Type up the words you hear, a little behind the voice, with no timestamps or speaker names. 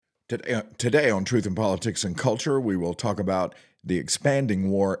Today on Truth in Politics and Culture, we will talk about the expanding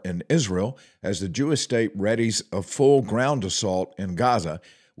war in Israel as the Jewish state readies a full ground assault in Gaza.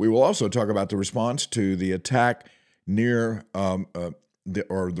 We will also talk about the response to the attack the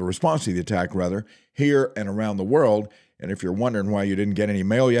response to the attack, rather, here and around the world. And if you're wondering why you didn't get any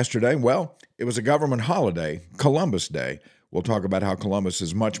mail yesterday, well, it was a government holiday, Columbus Day. We'll talk about how Columbus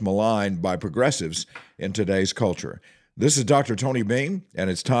is much maligned by progressives in today's culture. This is Dr. Tony Beam, and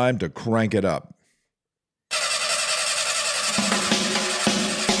it's time to crank it up.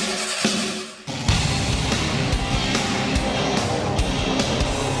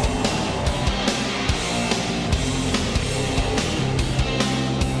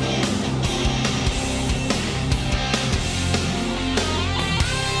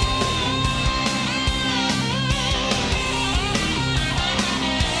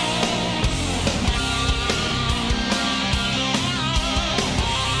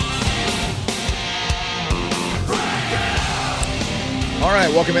 All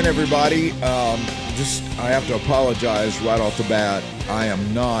right, welcome in, everybody. I have to apologize right off the bat. I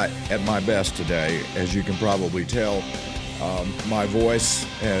am not at my best today, as you can probably tell. My voice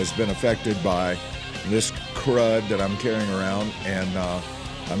has been affected by this crud that I'm carrying around, and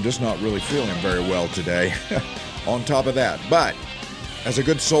I'm just not really feeling very well today on top of that. But as a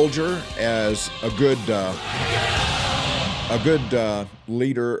good soldier, as a good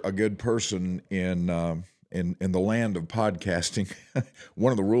leader, a good person in the land of podcasting,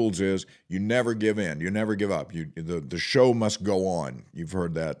 one of the rules is you never give in. You never give up. The show must go on. You've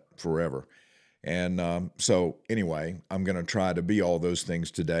heard that forever. And so anyway, I'm going to try to be all those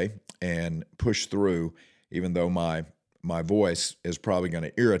things today and push through, even though my voice is probably going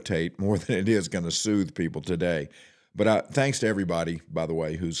to irritate more than it is going to soothe people today. But thanks to everybody, by the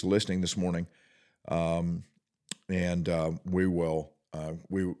way, who's listening this morning. We will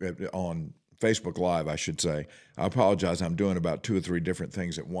on Facebook Live, I should say. I apologize. I'm doing about 2 or 3 different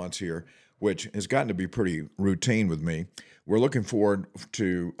things at once here, which has gotten to be pretty routine with me. We're looking forward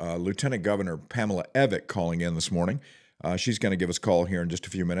to Lieutenant Governor Pamela Evette calling in this morning. She's going to give us a call here in just a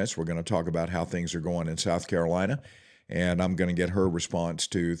few minutes. We're going to talk about how things are going in South Carolina, and I'm going to get her response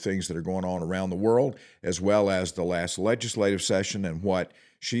to things that are going on around the world, as well as the last legislative session and what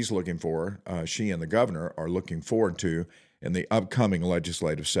she's looking for. She and the governor are looking forward to in the upcoming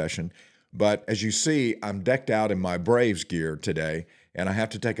legislative session. But as you see, I'm decked out in my Braves gear today, and I have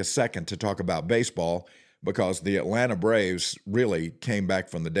to take a second to talk about baseball because the Atlanta Braves really came back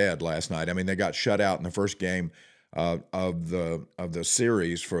from the dead last night. I mean, they got shut out in the first game of the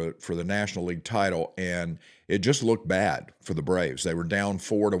series for the National League title, and it just looked bad for the Braves. They were down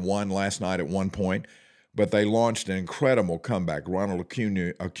 4-1 last night at one point, but they launched an incredible comeback. Ronald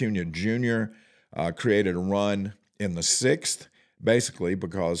Acuna Jr. Created a run in the 6th, basically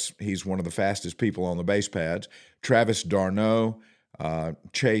because he's one of the fastest people on the base pads. Travis d'Arnaud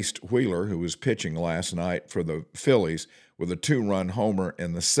chased Wheeler, who was pitching last night for the Phillies, with a 2-run homer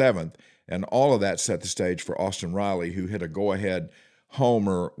in the 7th. And all of that set the stage for Austin Riley, who hit a go-ahead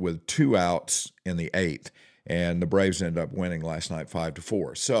homer with 2 outs in the 8th. And the Braves ended up winning last night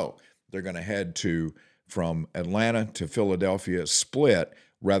 5-4. So they're going to head from Atlanta to Philadelphia split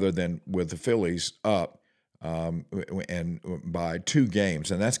rather than with the Phillies up and by 2 games,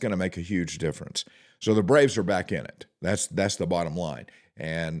 and that's going to make a huge difference. So the Braves are back in it. That's the bottom line,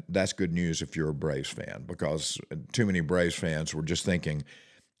 and that's good news if you're a Braves fan, because too many Braves fans were just thinking,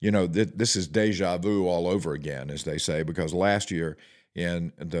 this is deja vu all over again, as they say, because last year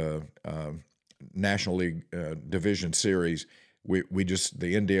in the National League Division Series, the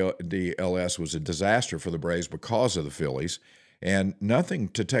NLDS was a disaster for the Braves because of the Phillies. And nothing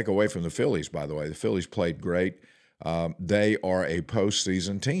to take away from the Phillies, by the way. The Phillies played great. They are a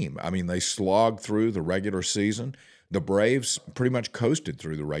postseason team. I mean, they slogged through the regular season. The Braves pretty much coasted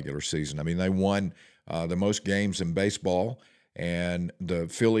through the regular season. I mean, they won the most games in baseball, and the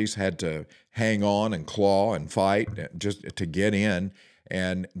Phillies had to hang on and claw and fight just to get in.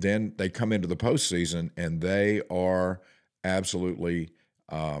 And then they come into the postseason, and they are absolutely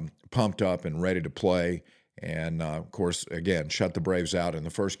pumped up and ready to play. And, of course, again, shut the Braves out in the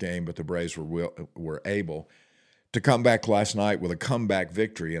first game, but the Braves were able to come back last night with a comeback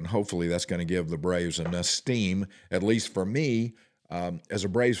victory, and hopefully that's going to give the Braves enough steam, at least for me, as a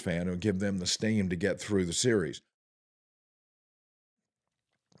Braves fan, it'll give them the steam to get through the series.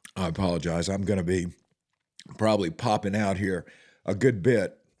 I apologize. I'm going to be probably popping out here a good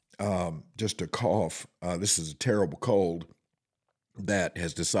bit just to cough. This is a terrible cold that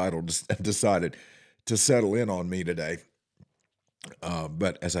has decided to settle in on me today.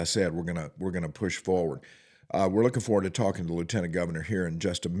 But as I said, we're gonna push forward. We're looking forward to talking to the Lieutenant Governor here in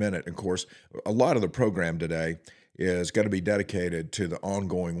just a minute. Of course, a lot of the program today is going to be dedicated to the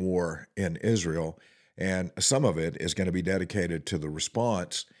ongoing war in Israel, and some of it is going to be dedicated to the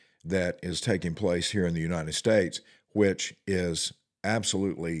response that is taking place here in the United States, which is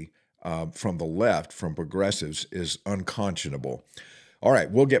absolutely, from the left, from progressives, is unconscionable. All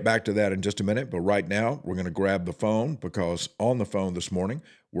right, we'll get back to that in just a minute, but right now we're going to grab the phone because on the phone this morning,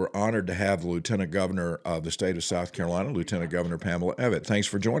 we're honored to have the Lieutenant Governor of the state of South Carolina, Lieutenant Governor Pamela Evette. Thanks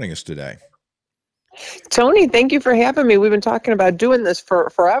for joining us today. Tony, thank you for having me. We've been talking about doing this for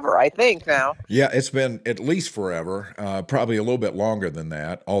forever, I think now. Yeah, it's been at least forever, probably a little bit longer than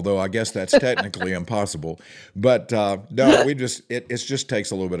that, although I guess that's technically impossible. But no, it just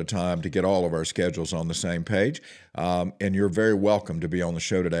takes a little bit of time to get all of our schedules on the same page. And you're very welcome to be on the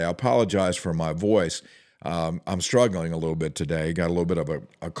show today. I apologize for my voice. I'm struggling a little bit today. Got a little bit of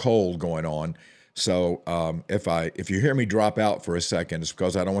a cold going on. So if you hear me drop out for a second, it's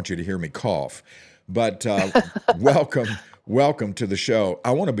because I don't want you to hear me cough. But welcome to the show.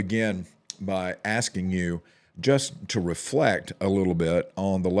 I want to begin by asking you just to reflect a little bit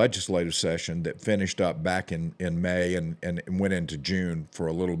on the legislative session that finished up back in May and went into June for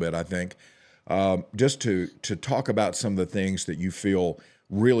a little bit, I think. Just to talk about some of the things that you feel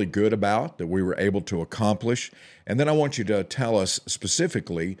really good about that we were able to accomplish. And then I want you to tell us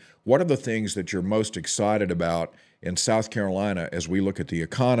specifically what are the things that you're most excited about in South Carolina as we look at the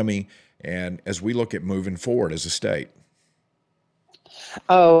economy and as we look at moving forward as a state.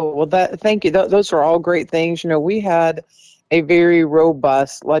 Oh, well, thank you. Those are all great things. We had a very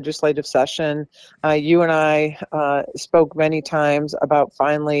robust legislative session. You and I spoke many times about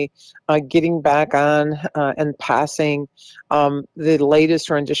finally getting back on and passing the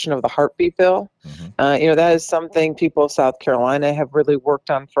latest rendition of the heartbeat bill. That is something people of South Carolina have really worked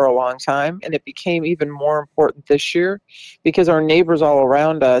on for a long time, and it became even more important this year because our neighbors all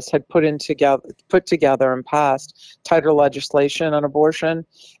around us had put together and passed tighter legislation on abortion.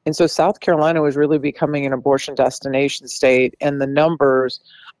 And so South Carolina was really becoming an abortion destination state, and the numbers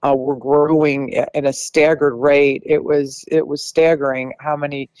were growing at a staggered rate. It was staggering how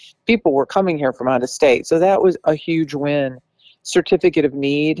many people were coming here from out of state. So that was a huge win. Certificate of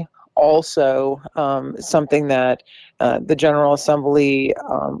need, also something that the General Assembly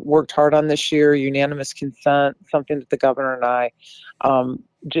worked hard on this year. Unanimous consent, something that the governor and I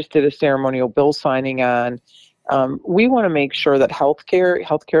just did a ceremonial bill signing on. We want to make sure that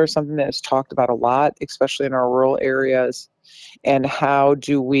healthcare is something that is talked about a lot, especially in our rural areas. And how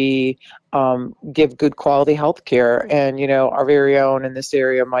do we give good quality healthcare? And, our very own in this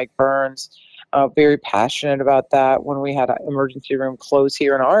area, Mike Burns, very passionate about that when we had an emergency room close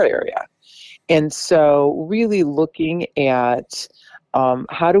here in our area. And so really looking at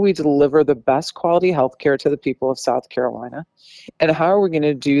how do we deliver the best quality healthcare to the people of South Carolina? And how are we going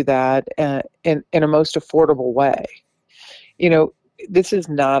to do that in a most affordable way? This is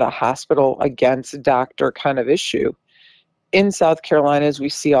not a hospital against doctor kind of issue. In South Carolina, as we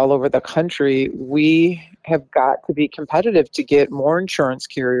see all over the country, we have got to be competitive to get more insurance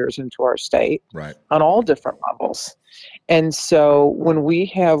carriers into our state, right, on all different levels. And so when we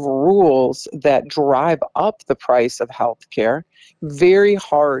have rules that drive up the price of healthcare, very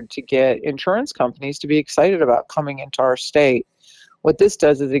hard to get insurance companies to be excited about coming into our state. What this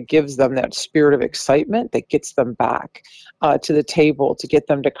does is it gives them that spirit of excitement that gets them back to the table to get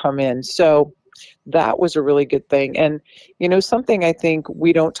them to come in. So that was a really good thing. And, something I think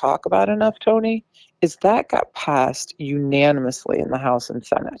we don't talk about enough, Tony, is that got passed unanimously in the House and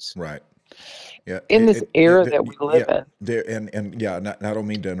Senate. Right. Yeah. In this era that we live in. There, and yeah, I don't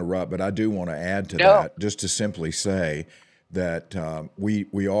mean to interrupt, but I do want to add to No. that, just to simply say that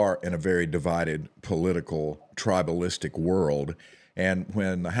we are in a very divided political, tribalistic world. And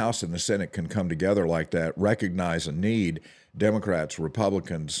when the House and the Senate can come together like that, recognize a need, Democrats,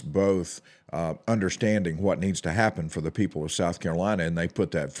 Republicans, both understanding what needs to happen for the people of South Carolina, and they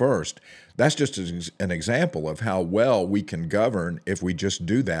put that first. That's just an example of how well we can govern if we just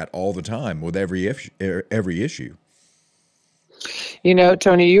do that all the time with every issue.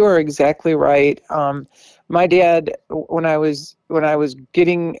 Tony, you are exactly right. My dad, when I was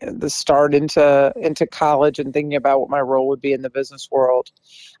getting the start into college and thinking about what my role would be in the business world,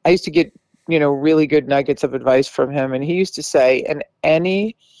 I used to get really good nuggets of advice from him, and he used to say, in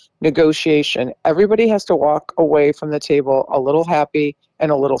any negotiation, everybody has to walk away from the table a little happy and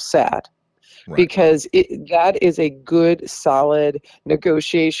a little sad. Right. Because that is a good, solid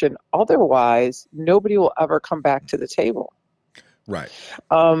negotiation. Otherwise, nobody will ever come back to the table. Right.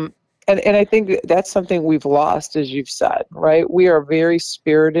 And I think that's something we've lost, as you've said, right? We are very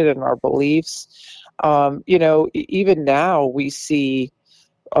spirited in our beliefs. Even now we see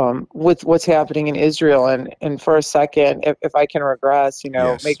with what's happening in Israel. And for a second, if I can regress, may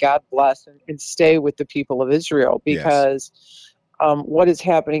Yes. God bless and stay with the people of Israel, Yes. because what is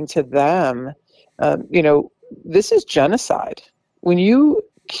happening to them, this is genocide. When you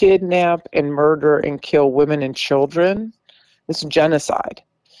kidnap and murder and kill women and children, it's genocide.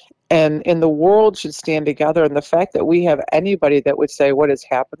 And the world should stand together. And the fact that we have anybody that would say what has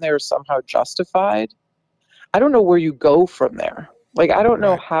happened there is somehow justified, I don't know where you go from there. Like, I don't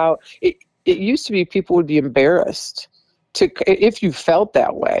know Right. how it used to be people would be embarrassed to, if you felt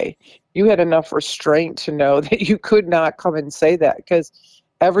that way, you had enough restraint to know that you could not come and say that, because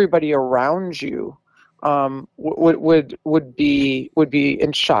everybody around you would be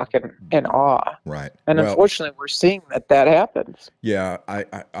in shock and awe. Right. And Well, unfortunately, we're seeing that happens. yeah, I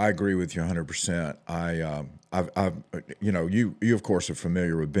agree with you 100%. You of course are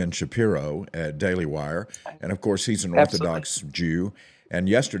familiar with Ben Shapiro at Daily Wire, and of course he's an Absolutely. Orthodox Jew. And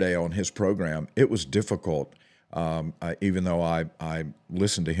yesterday on his program, it was difficult. Even though I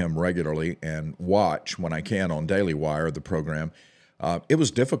listen to him regularly and watch when I can on Daily Wire the program, it was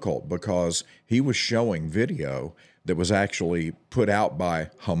difficult because he was showing video that was actually put out by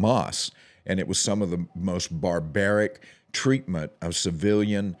Hamas, and it was some of the most barbaric treatment of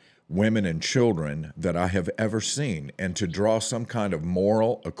civilian women and children that I have ever seen. And to draw some kind of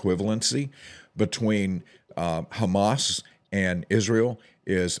moral equivalency between Hamas and Israel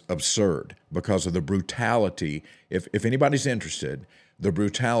is absurd because of the brutality. If anybody's interested, the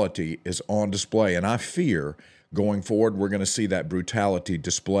brutality is on display. And I fear going forward, we're going to see that brutality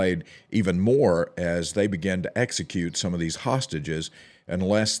displayed even more as they begin to execute some of these hostages,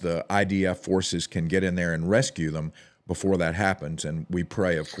 unless the IDF forces can get in there and rescue them before that happens. And we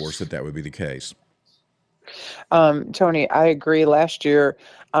pray, of course, that that would be the case. Tony, I agree. Last year,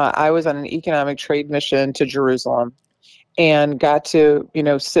 I was on an economic trade mission to Jerusalem and got to,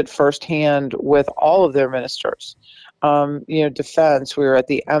 sit firsthand with all of their ministers. Defense, we were at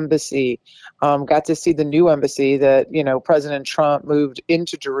the embassy, got to see the new embassy that, President Trump moved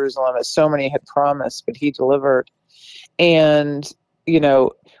into Jerusalem, as so many had promised, but he delivered. And,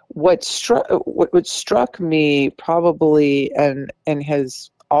 what struck me probably, and has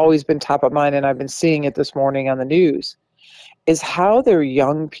always been top of mind, and I've been seeing it this morning on the news, is how their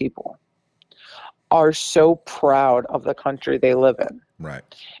young people are so proud of the country they live in. Right.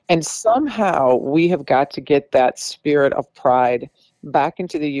 And somehow we have got to get that spirit of pride back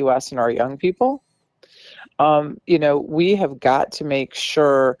into the U.S. and our young people. We have got to make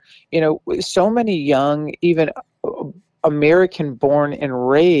sure, so many young, even American born and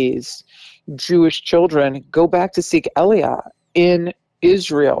raised Jewish children go back to seek Eliah in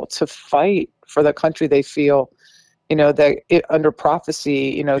Israel to fight for the country they feel, that under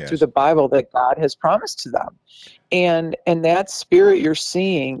prophecy, through Yes. the Bible, that God has promised to them. And that spirit you're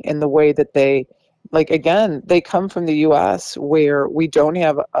seeing in the way that they, like, again, they come from the U.S., where we don't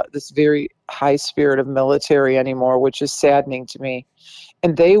have this very high spirit of military anymore, which is saddening to me.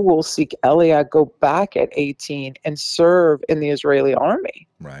 And they will seek Eliah, go back at 18 and serve in the Israeli army,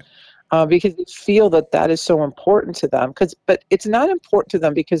 Right. because they feel that is so important to them. But it's not important to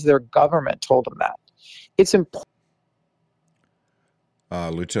them because their government told them that. It's important.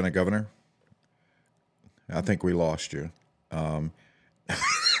 Lieutenant Governor, I think we lost you. Um,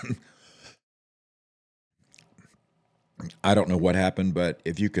 I don't know what happened, but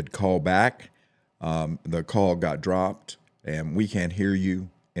if you could call back, the call got dropped and we can't hear you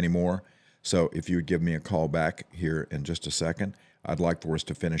anymore. So if you would give me a call back here in just a second, I'd like for us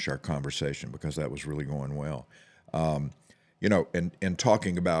to finish our conversation because that was really going well. In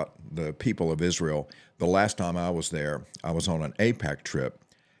talking about the people of Israel, the last time I was there, I was on an APAC trip.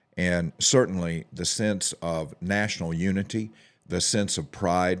 And certainly the sense of national unity, the sense of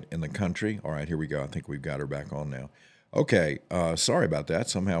pride in the country. All right, here we go. I think we've got her back on now. Okay, sorry about that.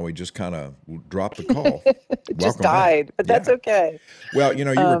 Somehow we just kind of dropped the call. It just Welcome back. died, but that's Yeah. okay. Well, you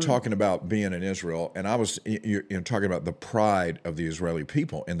were Um, talking about being in Israel, and I was talking about the pride of the Israeli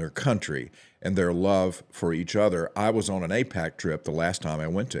people in their country and their love for each other. I was on an APAC trip the last time I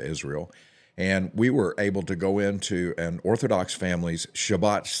went to Israel, and we were able to go into an Orthodox family's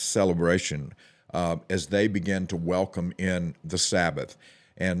Shabbat celebration as they began to welcome in the Sabbath.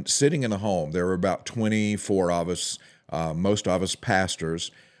 And sitting in a home, there were about 24 of us, most of us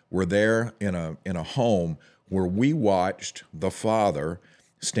pastors, were there in a home where we watched the father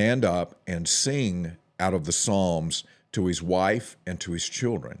stand up and sing out of the Psalms to his wife and to his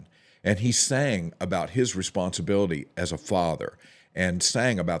children. And he sang about his responsibility as a father and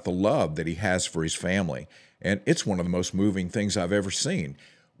sang about the love that he has for his family. And it's one of the most moving things I've ever seen.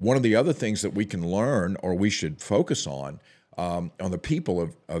 One of the other things that we can learn, or we should focus on the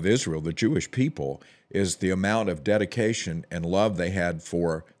people of Israel, the Jewish people, is the amount of dedication and love they had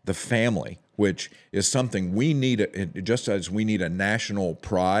for the family, which is something we need, just as we need a national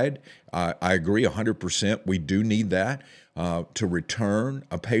pride. I agree 100%. We do need that to return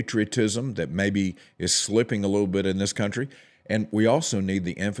a patriotism that maybe is slipping a little bit in this country. And we also need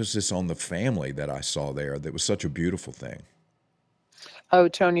the emphasis on the family that I saw there. That was such a beautiful thing. Oh,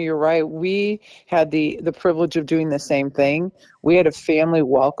 Tony, you're right. We had the privilege of doing the same thing. We had a family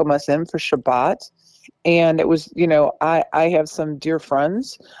welcome us in for Shabbat. And it was, I have some dear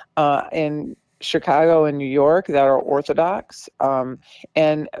friends in Chicago and New York that are Orthodox,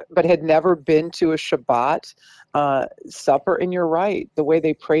 but had never been to a Shabbat supper. And you're right, the way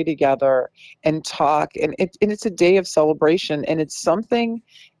they pray together and talk, and it's a day of celebration, and it's something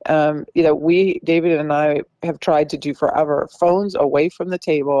David and I have tried to do forever. Phones away from the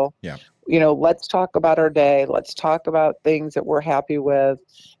table. Yeah. Let's talk about our day. Let's talk about things that we're happy with.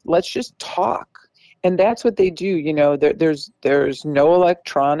 Let's just talk. And that's what they do. There's no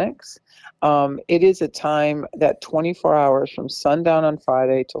electronics. It is a time that 24 hours from sundown on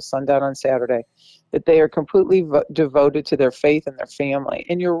Friday till sundown on Saturday, that they are completely devoted to their faith and their family.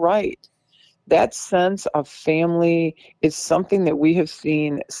 And you're right. That sense of family is something that we have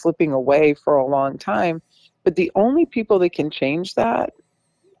seen slipping away for a long time. But the only people that can change that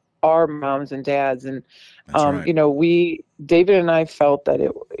are moms and dads. And That's right. David and I felt that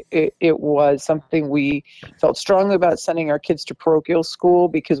it was something we felt strongly about, sending our kids to parochial school,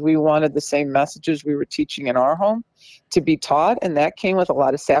 because we wanted the same messages we were teaching in our home to be taught. And that came with a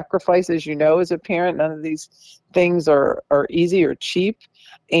lot of sacrifice. As you know, as a parent, none of these things are easy or cheap.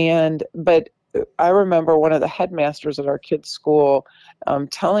 But I remember one of the headmasters at our kids' school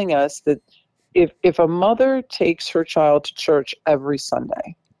telling us that if a mother takes her child to church every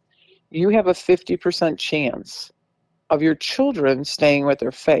Sunday, you have a 50% chance of your children staying with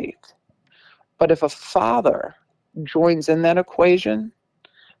their faith. But if a father joins in that equation,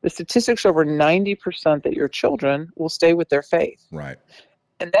 the statistics are over 90% that your children will stay with their faith. Right.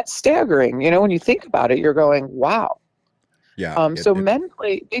 And that's staggering. When you think about it, you're going, wow. Yeah. So men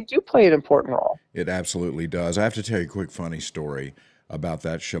they do play an important role. It absolutely does. I have to tell you a quick funny story about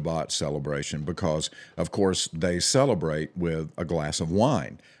that Shabbat celebration, because, of course, they celebrate with a glass of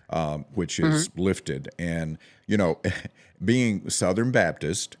wine, which is lifted. And, being Southern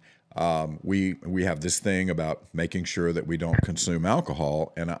Baptist, we have this thing about making sure that we don't consume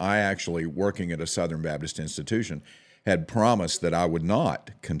alcohol. And I actually, working at a Southern Baptist institution, had promised that I would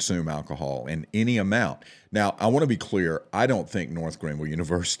not consume alcohol in any amount. Now, I want to be clear. I don't think North Greenville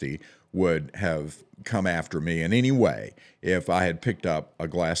University would have come after me in any way if I had picked up a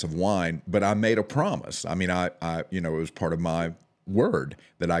glass of wine, but I made a promise. I mean, it was part of my word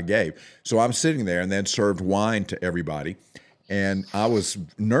that I gave. So I'm sitting there and then served wine to everybody, and I was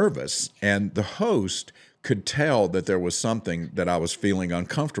nervous, and the host could tell that there was something that I was feeling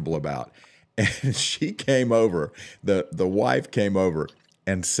uncomfortable about. And she came over, the wife came over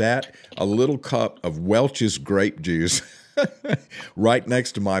and sat a little cup of Welch's grape juice right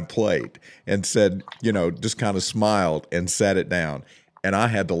next to my plate and said, just kind of smiled and sat it down. And I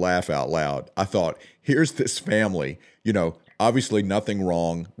had to laugh out loud. I thought, here's this family, obviously nothing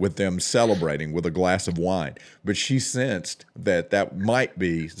wrong with them celebrating with a glass of wine. But she sensed that might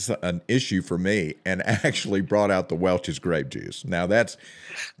be an issue for me and actually brought out the Welch's grape juice. Now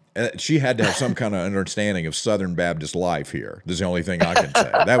she had to have some kind of understanding of Southern Baptist life here. This is the only thing I can say.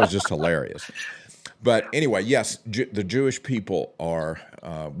 That was just hilarious. But anyway, yes, the Jewish people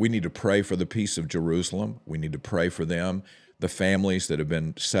we need to pray for the peace of Jerusalem. We need to pray for them, the families that have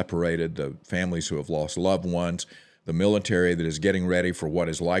been separated, the families who have lost loved ones, the military that is getting ready for what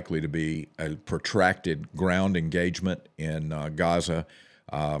is likely to be a protracted ground engagement in Gaza.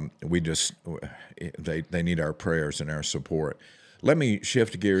 They need our prayers and our support. Let me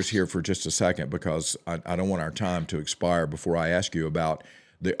shift gears here for just a second, because I don't want our time to expire before I ask you about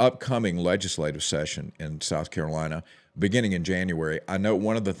the upcoming legislative session in South Carolina beginning in January. I know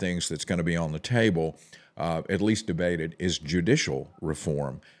one of the things that's going to be on the table, at least debated, is judicial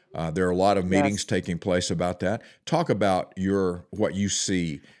reform. There are a lot of meetings taking place about that. Talk about what you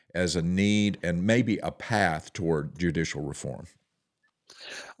see as a need and maybe a path toward judicial reform.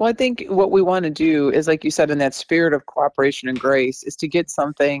 Well, I think what we want to do is, like you said, in that spirit of cooperation and grace, is to get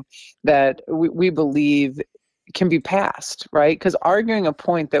something that we believe can be passed, right? Because arguing a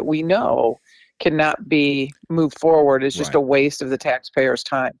point that we know cannot be moved forward is just a waste of the taxpayers'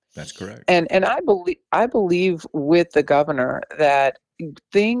 time. That's correct. And I believe with the governor that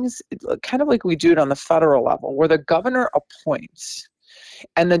things kind of like we do it on the federal level, where the governor appoints.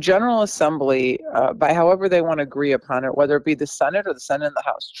 And the General Assembly, by however they want to agree upon it, whether it be the Senate or the Senate and the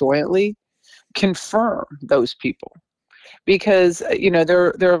House jointly, confirm those people. Because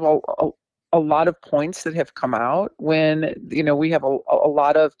there are a lot of points that have come out when we have a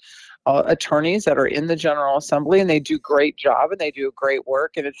lot of attorneys that are in the General Assembly, and they do great job and they do great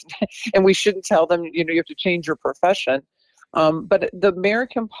work, and it's and we shouldn't tell them you have to change your profession, but the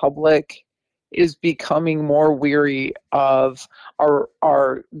American public is becoming more weary of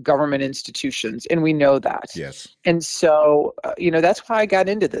our government institutions, and we know that. Yes. And so, that's why I got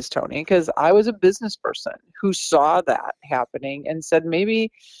into this, Tony, because I was a business person who saw that happening and said,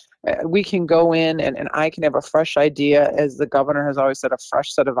 maybe we can go in and I can have a fresh idea, as the governor has always said, a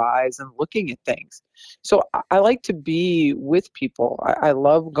fresh set of eyes and looking at things. So I like to be with people. I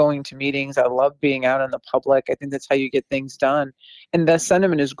love going to meetings. I love being out in the public. I think that's how you get things done. And the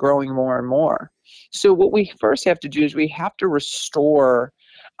sentiment is growing more and more. So what we first have to do is we have to restore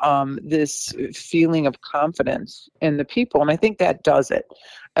this feeling of confidence in the people. And I think that does it.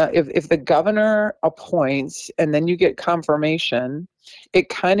 If the governor appoints and then you get confirmation, it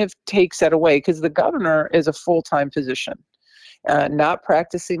kind of takes that away, because the governor is a full-time position. Not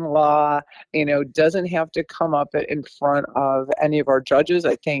practicing law, doesn't have to come up in front of any of our judges.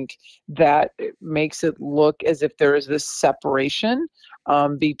 I think that makes it look as if there is this separation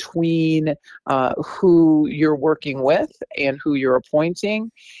between who you're working with and who you're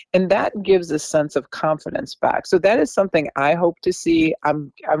appointing, and that gives a sense of confidence back. So that is something I hope to see.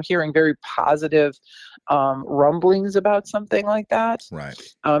 I'm hearing very positive rumblings about something like that. Right.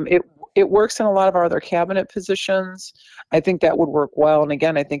 It works in a lot of our other cabinet positions. I think that would work well. And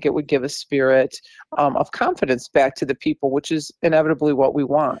again, I think it would give a spirit of confidence back to the people, which is inevitably what we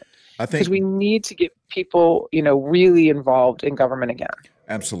want. I Because think we need to get people, really involved in government again.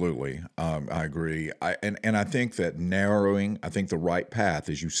 absolutely. I agree. And I think that I think the right path,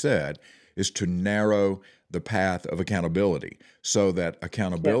 as you said, is to narrow the path of accountability so that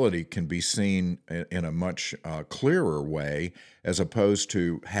accountability can be seen in a much clearer way, as opposed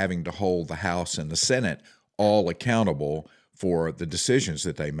to having to hold the House and the Senate all accountable for the decisions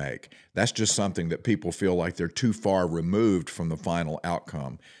that they make. That's just something that people feel like they're too far removed from the final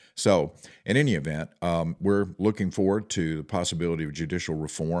outcome. So, in any event, we're looking forward to the possibility of judicial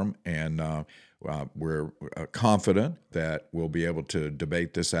reform, and we're confident that we'll be able to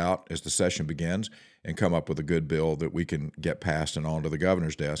debate this out as the session begins and come up with a good bill that we can get passed and onto the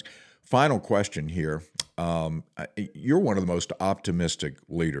governor's desk. Final question here. You're one of the most optimistic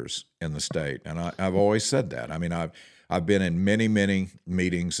leaders in the state, and I've always said that. I mean, I've been in many, many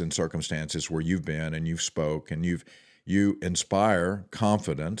meetings and circumstances where you've been and you've spoke, and you inspire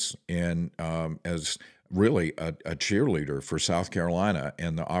confidence in as really a cheerleader for South Carolina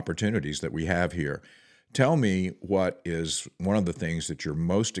and the opportunities that we have here. Tell me what is one of the things that you're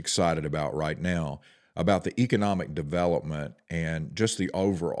most excited about right now about the economic development and just the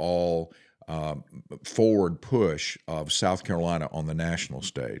overall forward push of South Carolina on the national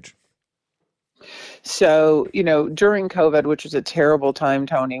stage. So, during COVID, which was a terrible time,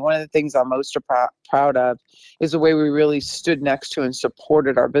 Tony, one of the things I'm most proud of is the way we really stood next to and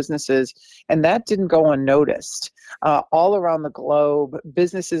supported our businesses. And that didn't go unnoticed. All around the globe,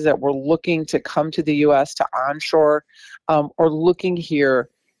 businesses that were looking to come to the U.S. to onshore are looking here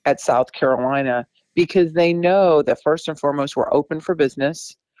at South Carolina, because they know that first and foremost, we're open for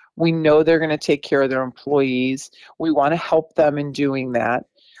business. We know they're going to take care of their employees. We want to help them in doing that.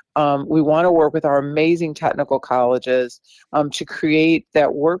 We want to work with our amazing technical colleges to create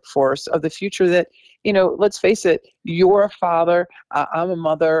that workforce of the future that, let's face it, you're a father, I'm a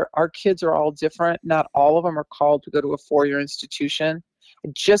mother, our kids are all different. Not all of them are called to go to a four-year institution. I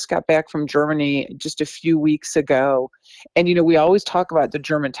just got back from Germany just a few weeks ago. And, we always talk about the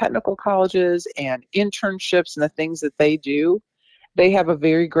German technical colleges and internships and the things that they do. They have a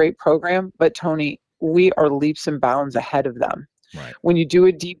very great program, but Tony, we are leaps and bounds ahead of them. Right. When you do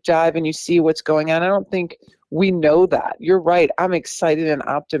a deep dive and you see what's going on, I don't think we know that. You're right. I'm excited and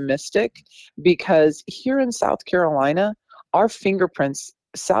optimistic, because here in South Carolina, our fingerprints,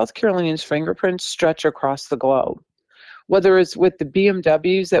 South Carolinians' fingerprints stretch across the globe. Whether it's with the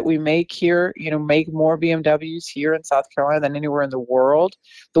BMWs that we make here, make more BMWs here in South Carolina than anywhere in the world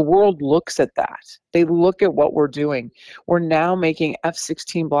looks at that. They look at what we're doing. We're now making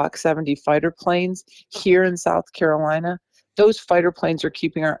F-16 Block 70 fighter planes here in South Carolina. Those fighter planes are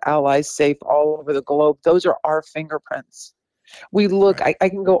keeping our allies safe all over the globe. Those are our fingerprints. We look, Right. I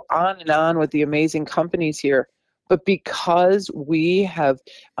can go on and on with the amazing companies here, but because we have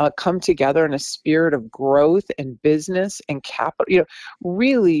come together in a spirit of growth and business and capital,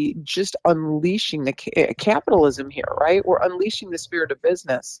 really just unleashing the capitalism here, right? We're unleashing the spirit of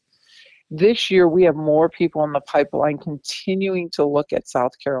business. This year, we have more people in the pipeline continuing to look at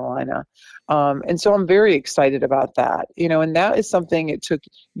South Carolina. And so I'm very excited about that. And that is something it took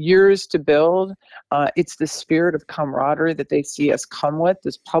years to build. It's the spirit of camaraderie that they see us come with,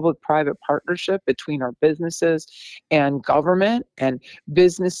 this public-private partnership between our businesses and government and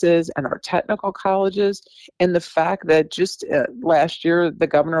businesses and our technical colleges. And the fact that just last year, the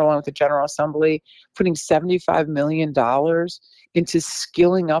governor, along with the General Assembly, putting $75 million into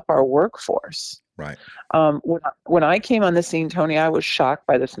skilling up our workforce. Right. When I came on the scene, Tony, I was shocked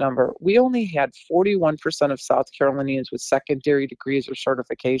by this number. We only had 41% of South Carolinians with secondary degrees or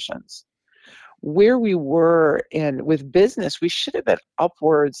certifications. Where we were with business, we should have been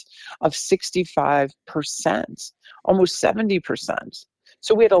upwards of 65%, almost 70%.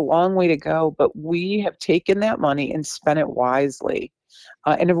 So we had a long way to go, but we have taken that money and spent it wisely.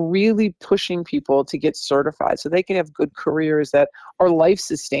 And are really pushing people to get certified so they can have good careers that are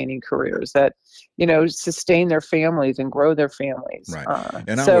life-sustaining careers that, sustain their families and grow their families. Right.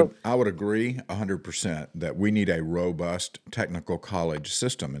 And I would agree 100% that we need a robust technical college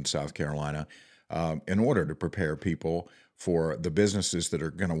system in South Carolina in order to prepare people for the businesses that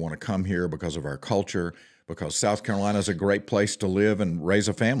are going to want to come here because of our culture, because South Carolina is a great place to live and raise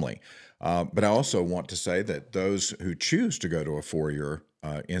a family. But I also want to say that those who choose to go to a four-year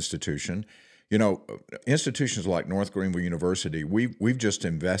institution, institutions like North Greenville University, we've just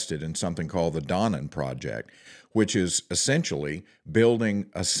invested in something called the Donnan Project, which is essentially building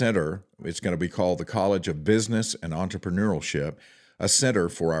a center. It's going to be called the College of Business and Entrepreneurship, a center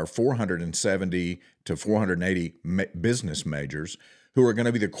for our 470 to 480 business majors who are going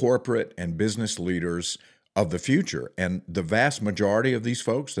to be the corporate and business leaders of the future. And the vast majority of these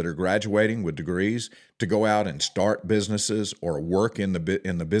folks that are graduating with degrees to go out and start businesses or work in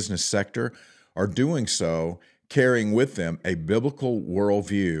the business sector are doing so carrying with them a biblical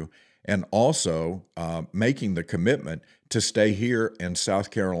worldview and also making the commitment to stay here in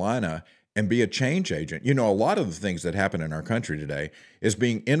South Carolina and be a change agent. A lot of the things that happen in our country today is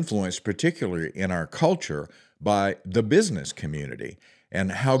being influenced, particularly in our culture, by the business community. And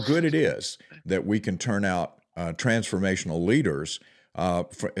how good it is that we can turn out transformational leaders,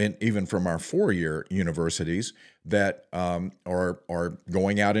 and even from our four-year universities that are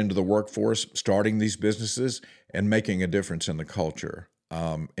going out into the workforce, starting these businesses, and making a difference in the culture.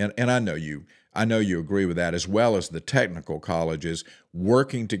 And I know you agree with that, as well as the technical colleges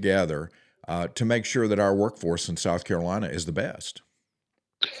working together to make sure that our workforce in South Carolina is the best.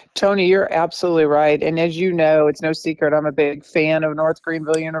 Tony, you're absolutely right. And as you know, it's no secret I'm a big fan of North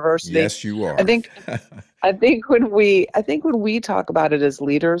Greenville University. Yes, you are. I think when we talk about it as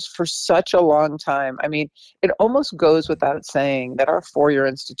leaders for such a long time, I mean, it almost goes without saying that our four-year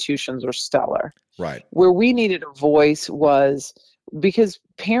institutions are stellar. Right. Where we needed a voice was because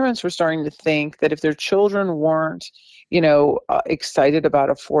parents were starting to think that if their children weren't, excited about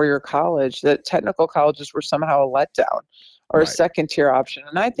a four-year college, that technical colleges were somehow a letdown or a second tier option.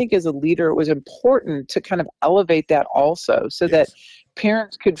 And I think as a leader, it was important to kind of elevate that also so that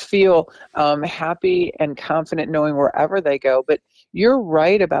parents could feel happy and confident knowing wherever they go. But you're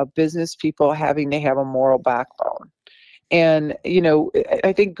right about business people having to have a moral backbone. And,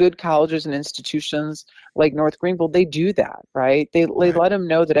 I think good colleges and institutions like North Greenville, they do that, right? They let them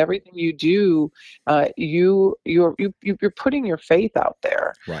know that everything you do, you're putting your faith out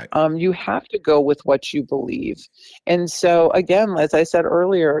there. Right. You have to go with what you believe. And so, again, as I said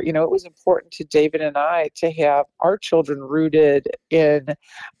earlier, it was important to David and I to have our children rooted in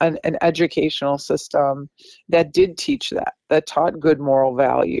an educational system that did teach that taught good moral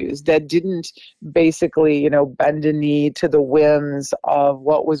values, that didn't basically, bend a knee to the whims of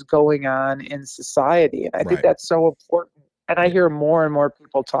what was going on in society. And I think that's so important. And I hear more and more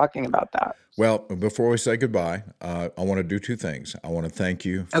people talking about that. Well, before we say goodbye, I want to do two things. I want to thank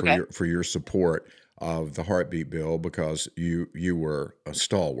you for your support of the Heartbeat Bill, because you were a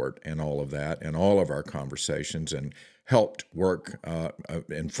stalwart in all of that and all of our conversations and helped work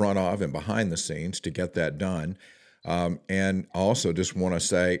in front of and behind the scenes to get that done. And I also just want to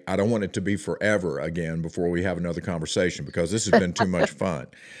say, I don't want it to be forever again before we have another conversation, because this has been too much fun.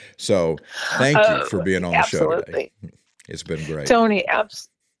 So thank you for being on the show today. It's been great. Tony,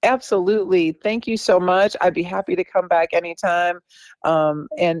 Absolutely. Thank you so much. I'd be happy to come back anytime.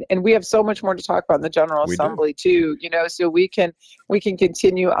 And we have so much more to talk about in the General We do. Assembly too, so we can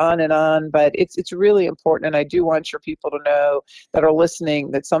continue on and on, but it's really important. And I do want your people to know that are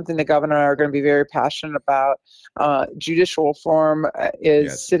listening that something the governor and I are going to be very passionate about. Judicial reform is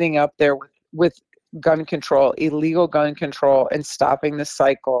Yes. sitting up there with gun control, illegal gun control, and stopping the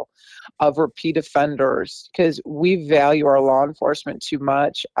cycle of repeat offenders, because we value our law enforcement too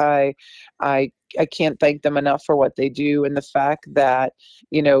much. I can't thank them enough for what they do, and the fact that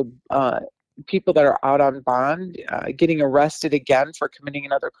you know people that are out on bond getting arrested again for committing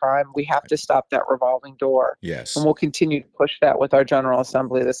another crime. We have to stop that revolving door, and Yes. we'll continue to push that with our General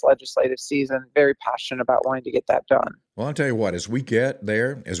Assembly this legislative season. Very passionate about wanting to get that done. Well, I'll tell you what, as we get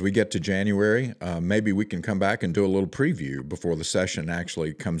there, as we get to January, maybe we can come back and do a little preview before the session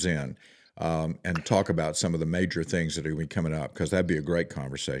actually comes in, and talk about some of the major things that are going to be coming up, because that'd be a great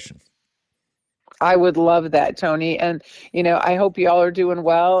conversation. I would love that, Tony. And, I hope you all are doing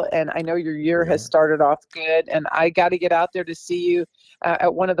well. And I know your year We has are. started off good. And I got to get out there to see you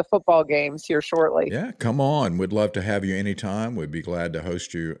at one of the football games here shortly. Yeah, come on. We'd love to have you anytime. We'd be glad to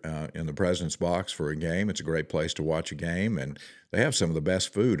host you in the President's Box for a game. It's a great place to watch a game, and they have some of the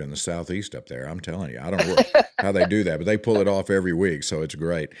best food in the Southeast up there. I'm telling you. I don't know how they do that, but they pull it off every week, so it's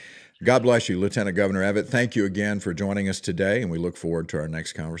great. God bless you, Lieutenant Governor Evette. Thank you again for joining us today, and we look forward to our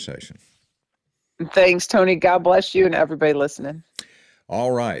next conversation. Thanks, Tony. God bless you and everybody listening. All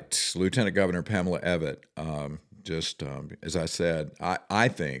right, Lieutenant Governor Pamela Evette. As I said, I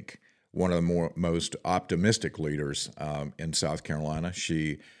think one of the most optimistic leaders in South Carolina.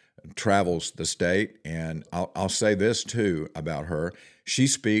 She travels the state, and I'll say this too about her. She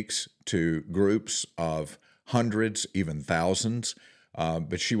speaks to groups of hundreds, even thousands,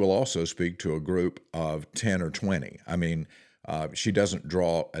 but she will also speak to a group of 10 or 20. I mean, she doesn't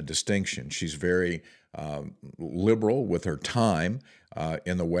draw a distinction. She's very liberal with her time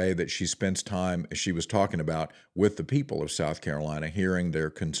in the way that she spends time, as she was talking about, with the people of South Carolina, hearing their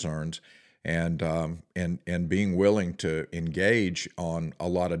concerns, and being willing to engage on a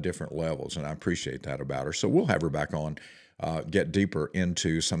lot of different levels. And I appreciate that about her. So we'll have her back on, get deeper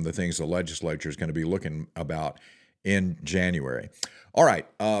into some of the things the legislature is going to be looking about in January. All right,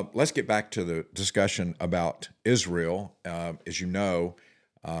 let's get back to the discussion about Israel. As you know,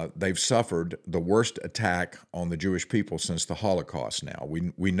 they've suffered the worst attack on the Jewish people since the Holocaust now.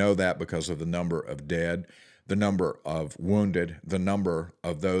 We know that because of the number of dead, the number of wounded, the number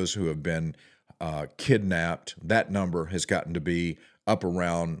of those who have been kidnapped. That number has gotten to be up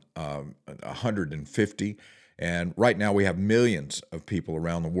around 150. And right now we have millions of people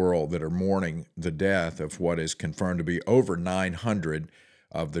around the world that are mourning the death of what is confirmed to be over 900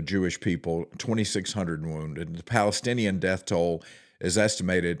 of the Jewish people, 2,600 wounded. The Palestinian death toll is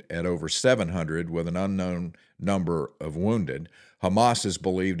estimated at over 700, with an unknown number of wounded. Hamas is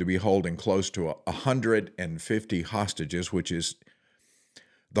believed to be holding close to 150 hostages, which is,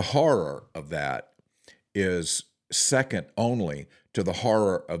 the horror of that is second only to the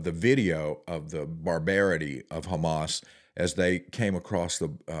horror of the video of the barbarity of Hamas as they came across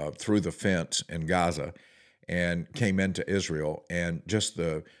through the fence in Gaza and came into Israel, and just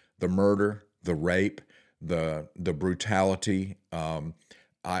the murder, the rape, the brutality.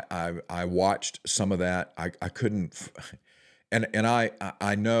 I watched some of that. I couldn't. And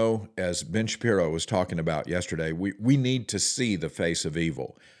I know, as Ben Shapiro was talking about yesterday, we need to see the face of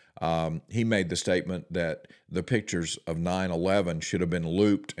evil. He made the statement that the pictures of 9/11 should have been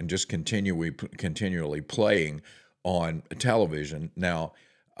looped and just continually playing on television. Now,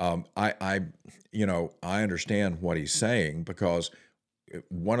 I understand what he's saying, because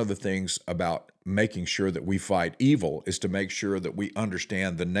one of the things about making sure that we fight evil is to make sure that we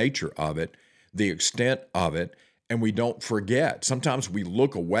understand the nature of it, the extent of it, and we don't forget. Sometimes we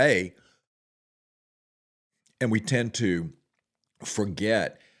look away and we tend to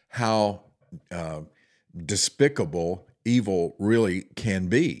forget how despicable evil really can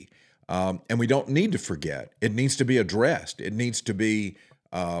be. And we don't need to forget. It needs to be addressed. It needs to be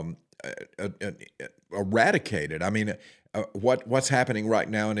eradicated. I mean, what's happening right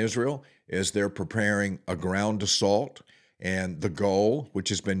now in Israel is they're preparing a ground assault, and the goal, which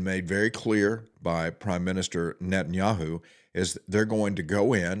has been made very clear by Prime Minister Netanyahu, is they're going to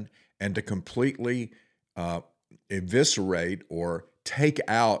go in and to completely eviscerate or take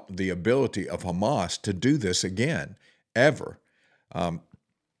out the ability of Hamas to do this again, ever. A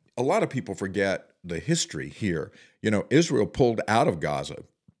lot of people forget the history here. Israel pulled out of Gaza.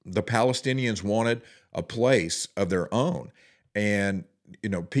 The Palestinians wanted a place of their own. And,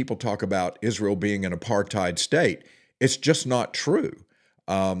 people talk about Israel being an apartheid state. It's just not true.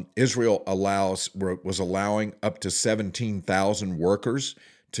 Israel was allowing up to 17,000 workers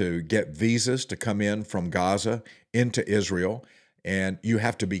to get visas to come in from Gaza into Israel. And you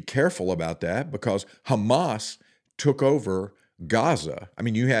have to be careful about that because Hamas took over Gaza. I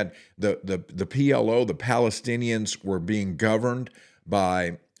mean, you had the PLO, the Palestinians were being governed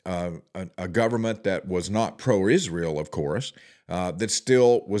by a government that was not pro-Israel, of course, that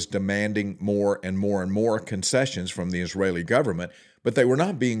still was demanding more and more and more concessions from the Israeli government, but they were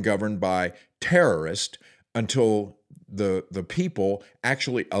not being governed by terrorists until the people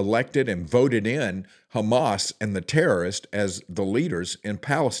actually elected and voted in Hamas and the terrorists as the leaders in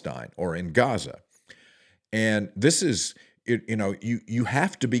Palestine or in Gaza. And this is, you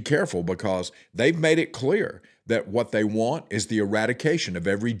have to be careful because they've made it clear that what they want is the eradication of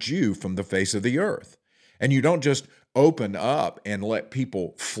every Jew from the face of the earth. And you don't just open up and let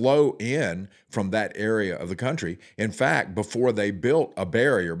people flow in from that area of the country. In fact, before they built a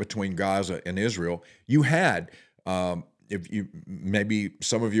barrier between Gaza and Israel, you had, if you maybe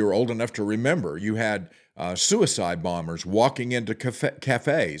some of you are old enough to remember, you had suicide bombers walking into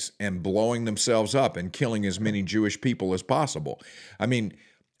cafes and blowing themselves up and killing as many Jewish people as possible. I mean,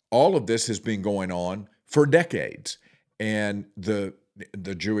 all of this has been going on for decades, and the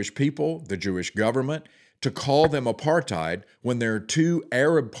Jewish people, the Jewish government, to call them apartheid when there are two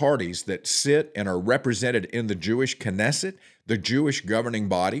Arab parties that sit and are represented in the Jewish Knesset, the Jewish governing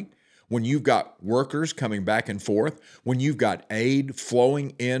body, when you've got workers coming back and forth, when you've got aid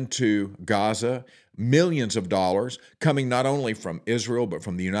flowing into Gaza, millions of dollars coming not only from Israel, but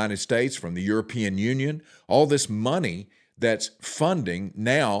from the United States, from the European Union, all this money that's funding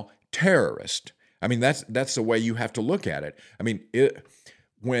now terrorists. I mean, that's the way you have to look at it. I mean,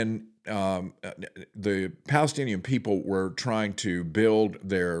 when the Palestinian people were trying to build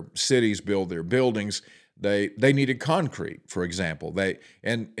their cities, build their buildings, they needed concrete, for example.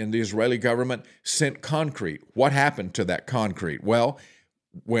 And the Israeli government sent concrete. What happened to that concrete? Well,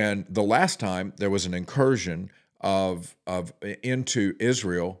 when the last time there was an incursion into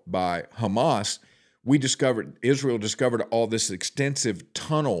Israel by Hamas, Israel discovered all this extensive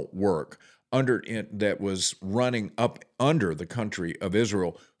tunnel work that was running up under the country of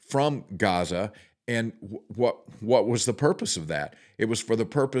Israel from Gaza. And what was the purpose of that? It was for the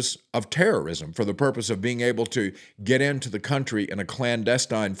purpose of terrorism, for the purpose of being able to get into the country in a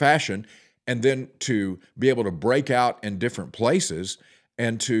clandestine fashion, and then to be able to break out in different places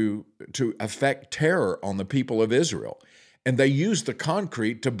and to affect terror on the people of Israel. And they used the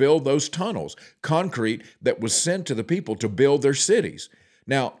concrete to build those tunnels, concrete that was sent to the people to build their cities.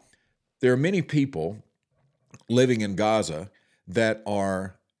 Now, there are many people living in Gaza that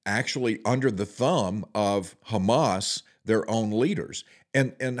are actually under the thumb of Hamas, their own leaders.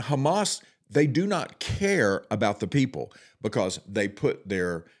 And Hamas, they do not care about the people because they put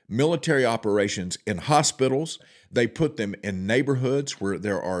their military operations in hospitals. They put them in neighborhoods where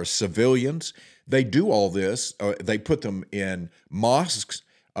there are civilians. They do all this. They put them in mosques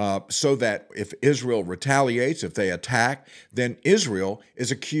so that if Israel retaliates, if they attack, then Israel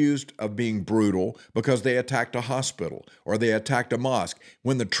is accused of being brutal because they attacked a hospital or they attacked a mosque,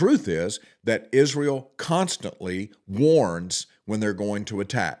 when the truth is that Israel constantly warns when they're going to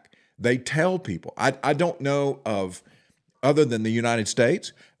attack. They tell people. I don't know of, other than the United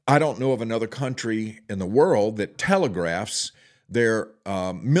States, I don't know of another country in the world that telegraphs their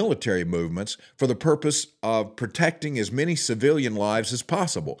military movements for the purpose of protecting as many civilian lives as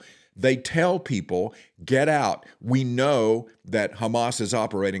possible. They tell people, get out. We know that Hamas is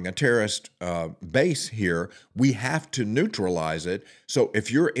operating a terrorist base here. We have to neutralize it. So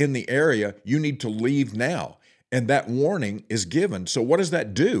if you're in the area, you need to leave now. And that warning is given. So what does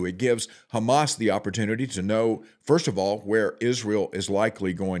that do? It gives Hamas the opportunity to know, first of all, where Israel is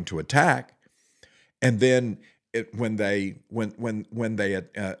likely going to attack, and then when they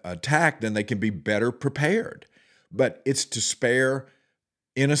attack, then they can be better prepared. But it's to spare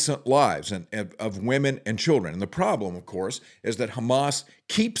innocent lives and of women and children. And the problem, of course, is that Hamas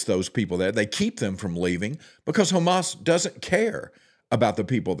keeps those people there. They keep them from leaving because Hamas doesn't care about the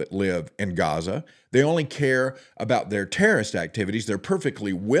people that live in Gaza. They only care about their terrorist activities. They're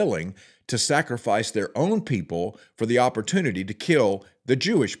perfectly willing to sacrifice their own people for the opportunity to kill the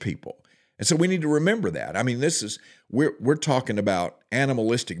Jewish people. And so we need to remember that. I mean, we're talking about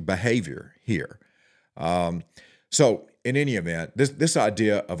animalistic behavior here. So in any event, this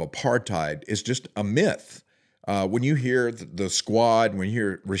idea of apartheid is just a myth. When you hear the Squad, when you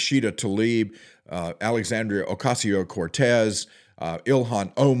hear Rashida Tlaib, Alexandria Ocasio-Cortez,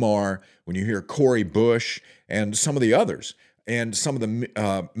 Ilhan Omar, when you hear Cori Bush, and some of the others, and some of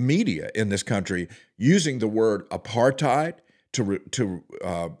the media in this country using the word apartheid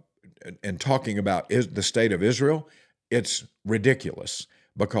and talking about the state of Israel, it's ridiculous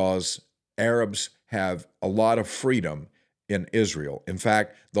because Arabs have a lot of freedom in Israel. In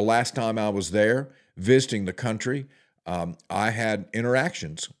fact, the last time I was there visiting the country, I had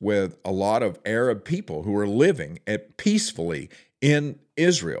interactions with a lot of Arab people who are living peacefully in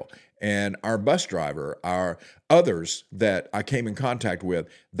Israel. And our bus driver, our others that I came in contact with,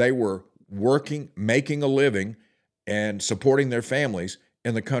 they were working, making a living, and supporting their families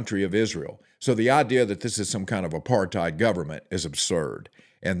in the country of Israel. So the idea that this is some kind of apartheid government is absurd.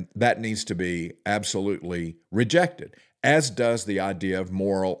 And that needs to be absolutely rejected, as does the idea of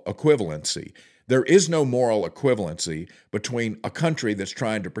moral equivalency. There is no moral equivalency between a country that's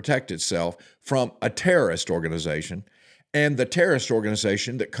trying to protect itself from a terrorist organization and the terrorist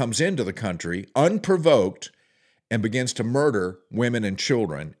organization that comes into the country unprovoked and begins to murder women and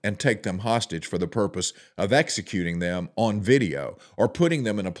children and take them hostage for the purpose of executing them on video or putting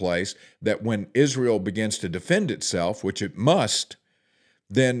them in a place that when Israel begins to defend itself, which it must,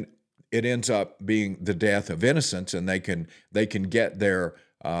 then it ends up being the death of innocents, and they can get their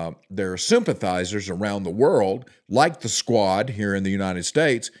sympathizers around the world, like the Squad here in the United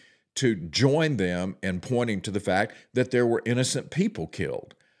States, to join them in pointing to the fact that there were innocent people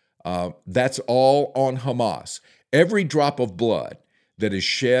killed. That's all on Hamas. Every drop of blood that is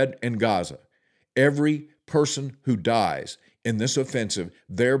shed in Gaza, every person who dies in this offensive,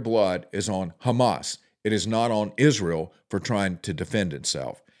 their blood is on Hamas. It is not on Israel for trying to defend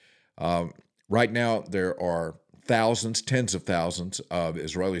itself. Right now, there are thousands, tens of thousands of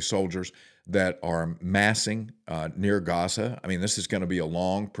Israeli soldiers that are massing near Gaza. I mean, this is going to be a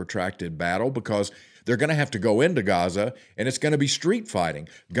long, protracted battle because they're going to have to go into Gaza, and it's going to be street fighting.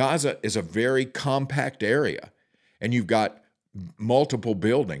 Gaza is a very compact area, and you've got multiple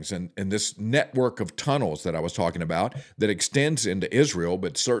buildings and this network of tunnels that I was talking about that extends into Israel,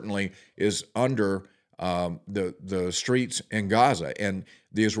 but certainly is under the streets in Gaza. And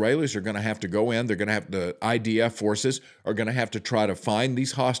the Israelis are going to have to go in. They're going to have the IDF forces are going to have to try to find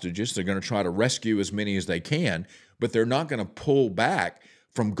these hostages. They're going to try to rescue as many as they can, but they're not going to pull back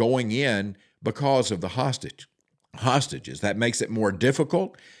from going in because of the hostages. That makes it more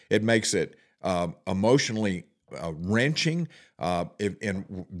difficult. It makes it emotionally wrenching.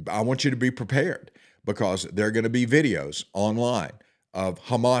 And I want you to be prepared because there are going to be videos online of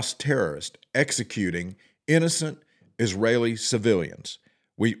Hamas terrorists executing innocent Israeli civilians.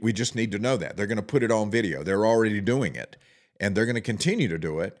 We just need to know that. They're going to put it on video. They're already doing it, and they're going to continue to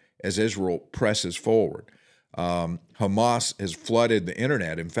do it as Israel presses forward. Hamas has flooded the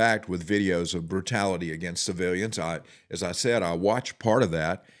internet, in fact, with videos of brutality against civilians. As I said, I watched part of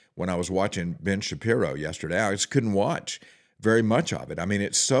that when I was watching Ben Shapiro yesterday. I just couldn't watch very much of it. I mean,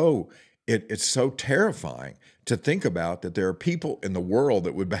 it's so terrifying to think about that there are people in the world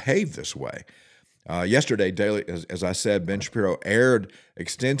that would behave this way. Yesterday, as I said, Ben Shapiro aired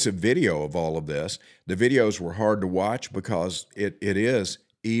extensive video of all of this. The videos were hard to watch because it is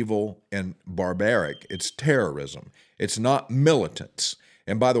evil and barbaric. It's terrorism. It's not militants.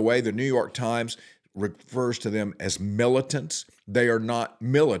 And by the way, the New York Times refers to them as militants. They are not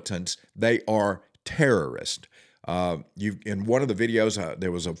militants. They are terrorists. In one of the videos,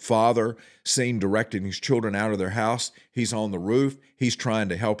 there was a father seen directing his children out of their house. He's on the roof. He's trying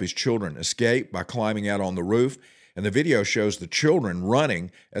to help his children escape by climbing out on the roof. And the video shows the children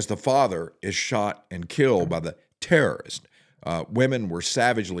running as the father is shot and killed by the terrorist. Women were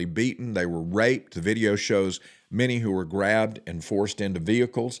savagely beaten. They were raped. The video shows many who were grabbed and forced into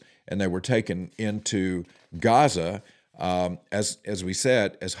vehicles, and they were taken into Gaza, as we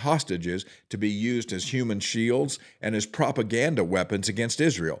said, as hostages to be used as human shields and as propaganda weapons against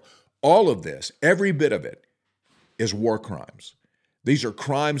Israel. All of this, every bit of it, is war crimes. These are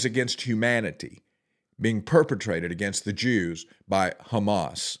crimes against humanity being perpetrated against the Jews by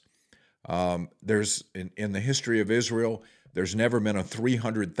Hamas. There's in the history of Israel, there's never been a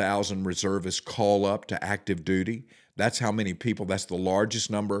 300,000 reservists call up to active duty. That's how many people, that's the largest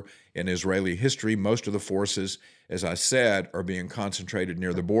number in Israeli history. Most of the forces, as I said, are being concentrated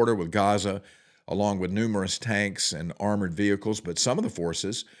near the border with Gaza, along with numerous tanks and armored vehicles. But some of the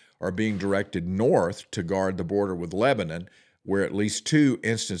forces are being directed north to guard the border with Lebanon, where at least 2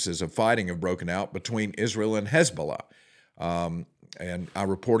 instances of fighting have broken out between Israel and Hezbollah. And I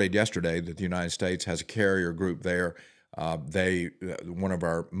reported yesterday that the United States has a carrier group there. One of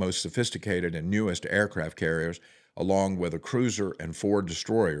our most sophisticated and newest aircraft carriers, along with a cruiser and 4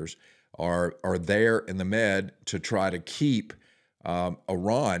 destroyers, are there in the Med to try to keep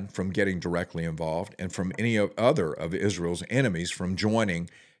Iran from getting directly involved and from any other of Israel's enemies from joining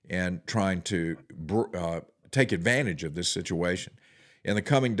and trying to take advantage of this situation. In the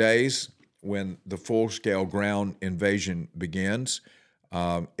coming days, when the full-scale ground invasion begins,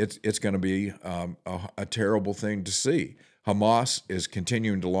 it's going to be a terrible thing to see. Hamas is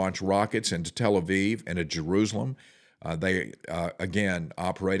continuing to launch rockets into Tel Aviv and to Jerusalem. They, again,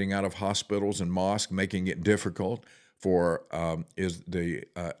 operating out of hospitals and mosques, making it difficult for the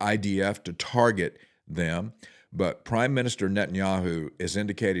IDF to target them. But Prime Minister Netanyahu is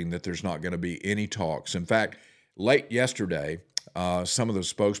indicating that there's not going to be any talks. In fact, late yesterday, some of the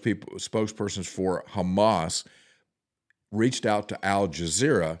spokespersons for Hamas reached out to Al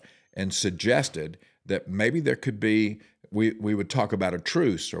Jazeera and suggested that maybe there could be, we would talk about a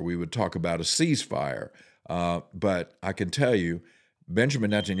truce or we would talk about a ceasefire. But I can tell you,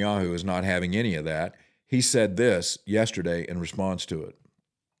 Benjamin Netanyahu is not having any of that. He said this yesterday in response to it.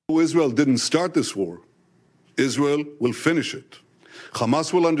 Israel didn't start this war. Israel will finish it.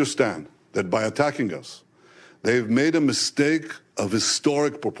 Hamas will understand that by attacking us, they've made a mistake of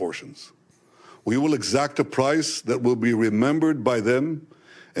historic proportions. We will exact a price that will be remembered by them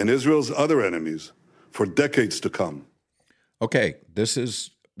and Israel's other enemies for decades to come. Okay, this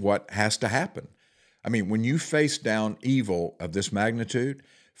is what has to happen. I mean, when you face down evil of this magnitude,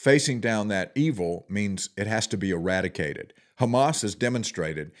 facing down that evil means it has to be eradicated. Hamas has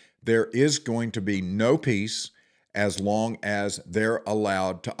demonstrated there is going to be no peace as long as they're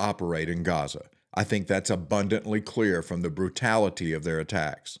allowed to operate in Gaza. I think that's abundantly clear from the brutality of their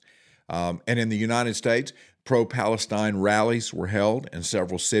attacks. And in the United States, pro-Palestine rallies were held in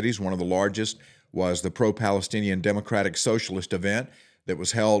several cities. One of the largest was the pro-Palestinian Democratic Socialist event that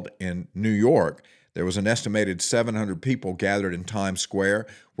was held in New York. There was an estimated 700 people gathered in Times Square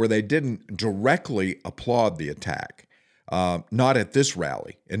where they didn't directly applaud the attack. Not at this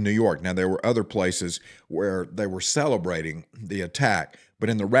rally in New York. Now, there were other places where they were celebrating the attack, but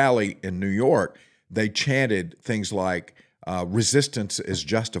in the rally in New York, they chanted things like, resistance is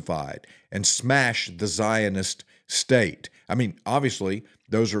justified, and smash the Zionist state. I mean, obviously,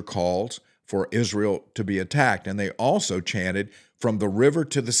 those are calls for Israel to be attacked, and they also chanted from the river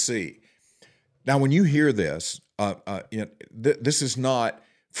to the sea. Now, when you hear this, this is not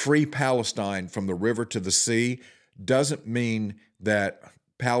free Palestine from the river to the sea. Doesn't mean that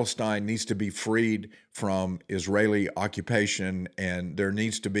Palestine needs to be freed from Israeli occupation and there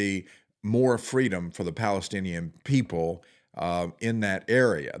needs to be more freedom for the Palestinian people in that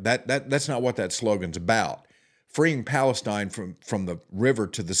area. That's not what that slogan's about. Freeing Palestine from the river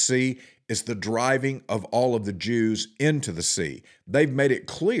to the sea is the driving of all of the Jews into the sea. They've made it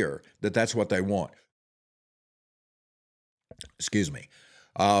clear that that's what they want. Excuse me.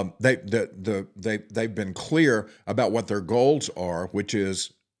 They've been clear about what their goals are, which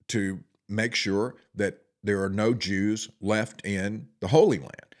is to make sure that there are no Jews left in the Holy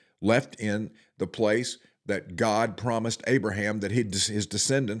Land, left in the place that God promised Abraham that his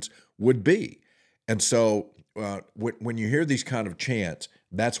descendants would be. And so when you hear these kind of chants,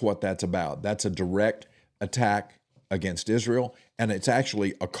 that's what that's about. That's a direct attack against Israel, and it's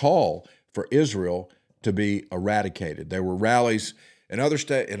actually a call for Israel to be eradicated. There were rallies in other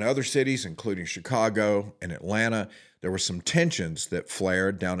cities, including Chicago and Atlanta. There were some tensions that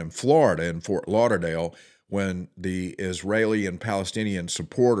flared down in Florida, in Fort Lauderdale, when the Israeli and Palestinian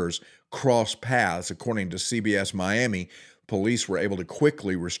supporters crossed paths. According to CBS Miami, police were able to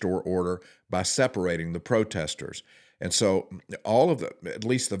quickly restore order by separating the protesters. And so at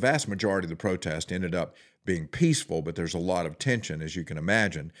least the vast majority of the protest ended up being peaceful, but there's a lot of tension, as you can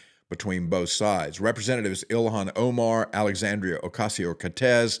imagine, between both sides. Representatives Ilhan Omar, Alexandria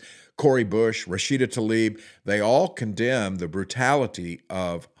Ocasio-Cortez, Cori Bush, Rashida Tlaib, they all condemned the brutality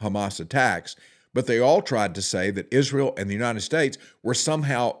of Hamas attacks, but they all tried to say that Israel and the United States were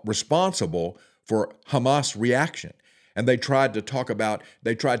somehow responsible for Hamas' reaction. And they tried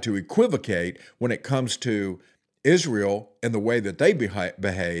to equivocate when it comes to Israel and the way that they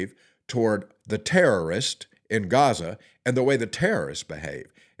behave toward the terrorist in Gaza and the way the terrorists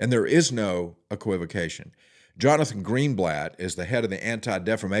behave. And there is no equivocation. Jonathan Greenblatt is the head of the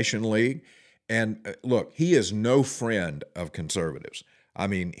Anti-Defamation League. And look, he is no friend of conservatives. I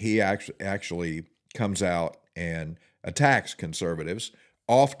mean, he actually comes out and attacks conservatives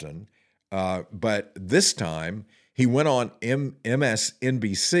often. But this time, he went on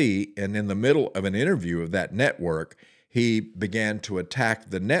MSNBC, and in the middle of an interview of that network, he began to attack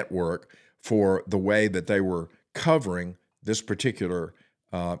the network for the way that they were covering this particular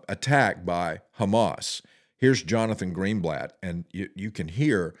attack by Hamas. Here's Jonathan Greenblatt, and you can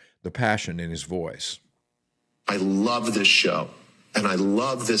hear the passion in his voice. I love this show, and I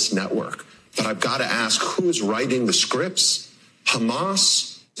love this network, but I've got to ask, who is writing the scripts?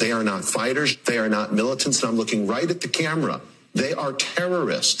 Hamas They are not fighters. They are not militants. And I'm looking right at the camera. They are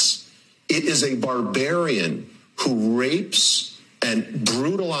terrorists. It is a barbarian who rapes and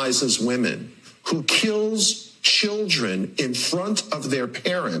brutalizes women, who kills children in front of their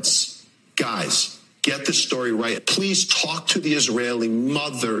parents. Guys, get the story right. Please talk to the Israeli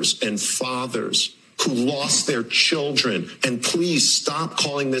mothers and fathers who lost their children. And please stop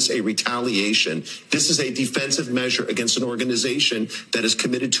calling this a retaliation. This is a defensive measure against an organization that is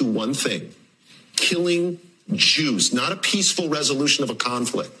committed to one thing: killing Jews, not a peaceful resolution of a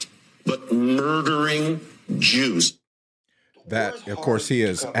conflict, but murdering Jews. That, of course, he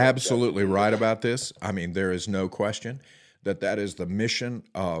is absolutely right about this. I mean, there is no question that that is the mission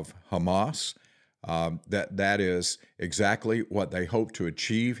of Hamas. That is exactly what they hope to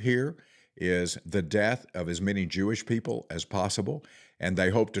achieve here, is the death of as many Jewish people as possible, and they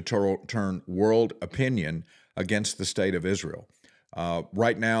hope to turn world opinion against the state of Israel.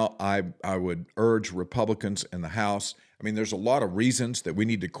 Right now, I would urge Republicans in the House. I mean, there's a lot of reasons that we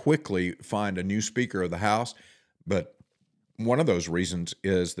need to quickly find a new Speaker of the House, but one of those reasons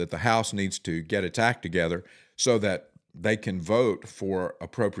is that the House needs to get its act together so that they can vote for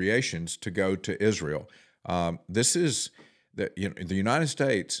appropriations to go to Israel. This is the United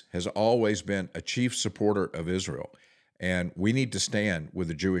States has always been a chief supporter of Israel, and we need to stand with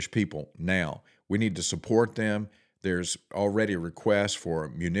the Jewish people now. We need to support them. There's already requests for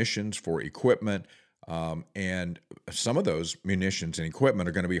munitions, for equipment, and some of those munitions and equipment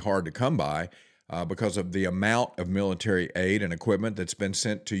are going to be hard to come by because of the amount of military aid and equipment that's been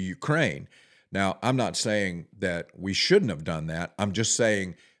sent to Ukraine. Now, I'm not saying that we shouldn't have done that. I'm just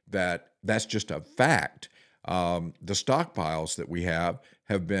saying that that's just a fact. The stockpiles that we have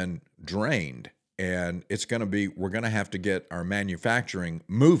been drained, and we're going to have to get our manufacturing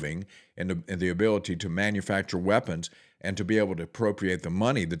moving and the ability to manufacture weapons and to be able to appropriate the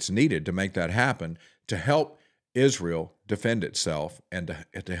money that's needed to make that happen to help Israel defend itself and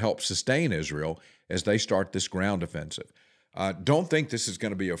to help sustain Israel as they start this ground offensive. Don't think this is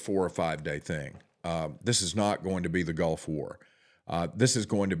going to be a 4 or 5 day thing. This is not going to be the Gulf War. This is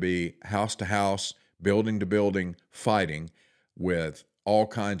going to be house to house, building to building fighting with all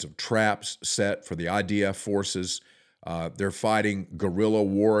kinds of traps set for the IDF forces. They're fighting guerrilla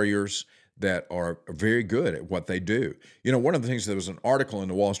warriors that are very good at what they do. You know, one of the things, there was an article in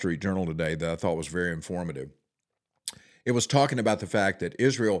the Wall Street Journal today that I thought was very informative. It was talking about the fact that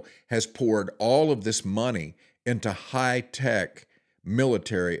Israel has poured all of this money into high-tech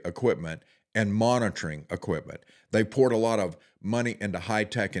military equipment and monitoring equipment. They poured a lot of money into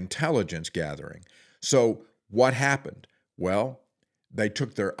high-tech intelligence gathering. So what happened? Well, they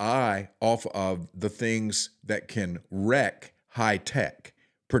took their eye off of the things that can wreck high-tech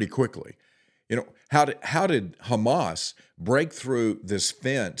pretty quickly. You know, how did Hamas break through this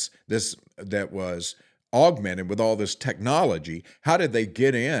fence that was augmented with all this technology? How did they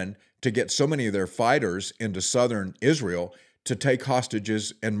get in to get so many of their fighters into southern Israel to take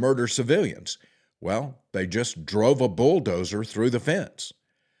hostages and murder civilians? Well, they just drove a bulldozer through the fence.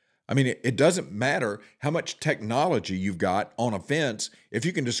 I mean, it doesn't matter how much technology you've got on a fence. If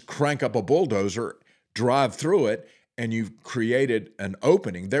you can just crank up a bulldozer, drive through it, and you've created an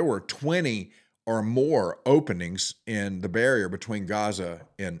opening. There were 20 or more openings in the barrier between Gaza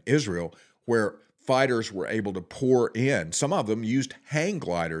and Israel where fighters were able to pour in. Some of them used hang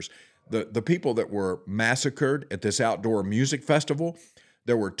gliders. The people that were massacred at this outdoor music festival,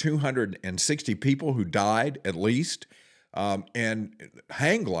 there were 260 people who died at least, and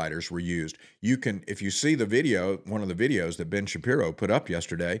hang gliders were used. You can, if you see the video, one of the videos that Ben Shapiro put up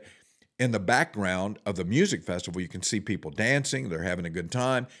yesterday, in the background of the music festival, you can see people dancing, they're having a good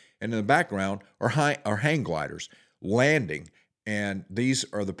time, and in the background are hang gliders landing. And these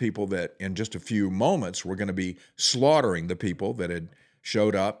are the people that in just a few moments were going to be slaughtering the people that had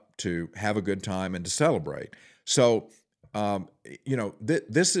showed up to have a good time and to celebrate. So, that's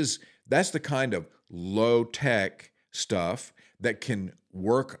the kind of low-tech stuff that can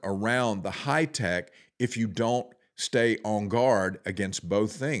work around the high-tech if you don't stay on guard against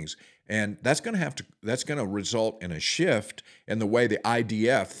both things. And that's going to result in a shift in the way the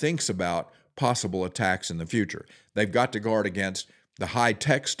IDF thinks about possible attacks in the future. They've got to guard against the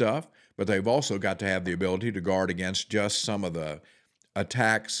high-tech stuff, but they've also got to have the ability to guard against just some of the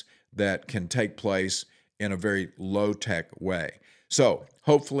attacks that can take place in a very low-tech way. So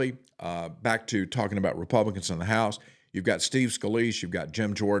hopefully, back to talking about Republicans in the House, you've got Steve Scalise, you've got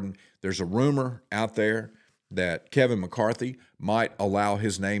Jim Jordan. There's a rumor out there that Kevin McCarthy might allow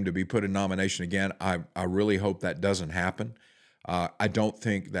his name to be put in nomination again. I really hope that doesn't happen. I don't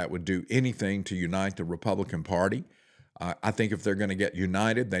think that would do anything to unite the Republican Party. I think if they're going to get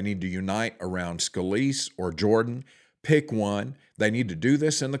united, they need to unite around Scalise or Jordan. Pick one. They need to do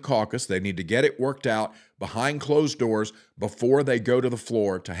this in the caucus. They need to get it worked out behind closed doors before they go to the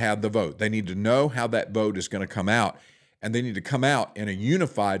floor to have the vote. They need to know how that vote is going to come out, and they need to come out in a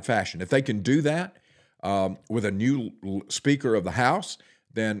unified fashion. If they can do that with a new Speaker of the House,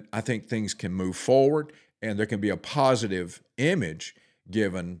 then I think things can move forward, and there can be a positive image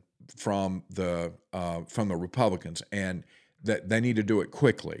given from the Republicans, and that they need to do it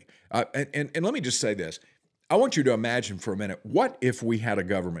quickly. And let me just say this. I want you to imagine for a minute, what if we had a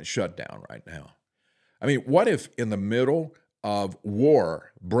government shutdown right now? I mean, what if in the middle of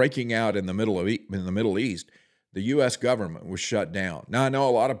war breaking out in the Middle East, the U.S. government was shut down? Now, I know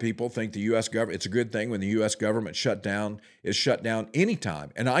a lot of people think the U.S. government, it's a good thing when the U.S. government is shut down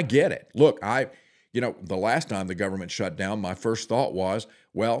anytime, and I get it. Look, the last time the government shut down, my first thought was,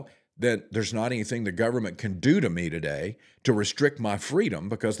 well, then there's not anything the government can do to me today to restrict my freedom,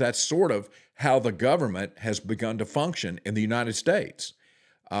 because that's sort of how the government has begun to function in the United States.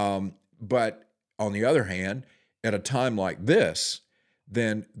 But on the other hand, at a time like this,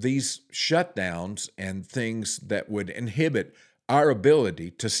 then these shutdowns and things that would inhibit our ability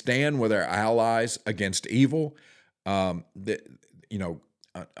to stand with our allies against evil, I'm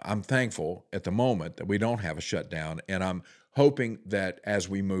thankful at the moment that we don't have a shutdown, and I'm hoping that as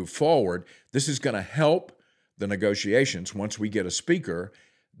we move forward, this is going to help the negotiations once we get a speaker,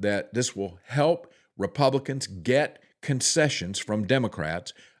 that this will help Republicans get concessions from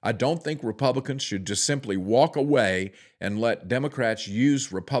Democrats. I don't think Republicans should just simply walk away and let Democrats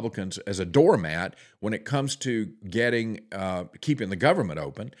use Republicans as a doormat when it comes to keeping the government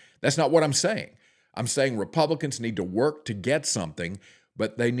open. That's not what I'm saying. I'm saying Republicans need to work to get something,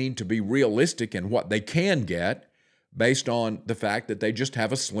 but they need to be realistic in what they can get based on the fact that they just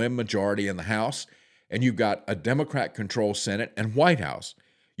have a slim majority in the House, and you've got a Democrat-controlled Senate and White House.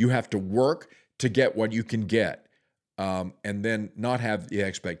 You have to work to get what you can get, and then not have the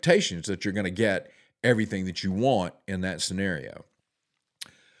expectations that you're going to get everything that you want in that scenario.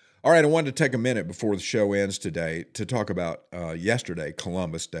 All right, I wanted to take a minute before the show ends today to talk about yesterday,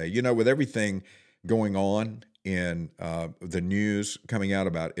 Columbus Day. You know, with everything going on in the news coming out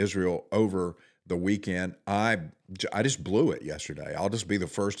about Israel over the weekend, I just blew it yesterday. I'll just be the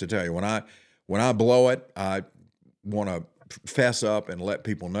first to tell you. When I blow it, I want to fess up and let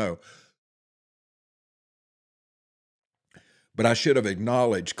people know. But I should have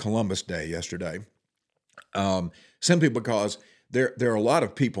acknowledged Columbus Day yesterday, simply because there are a lot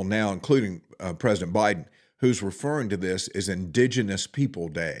of people now, including President Biden, who's referring to this as Indigenous People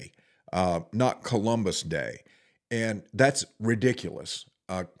Day, not Columbus Day. And that's ridiculous.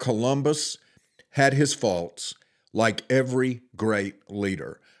 Columbus had his faults, like every great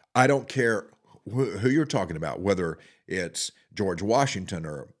leader. I don't care who you're talking about, whether it's George Washington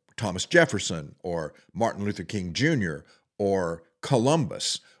or Thomas Jefferson or Martin Luther King Jr. or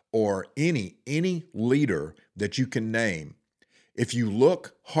Columbus or any leader that you can name. If you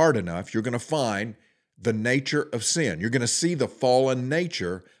look hard enough, you're going to find the nature of sin. You're going to see the fallen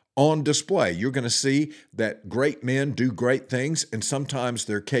nature on display. You're going to see that great men do great things, and sometimes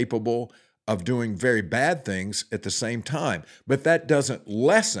they're capable of doing very bad things at the same time. But that doesn't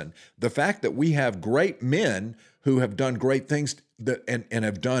lessen the fact that we have great men who have done great things and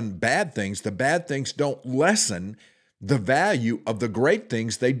have done bad things. The bad things don't lessen the value of the great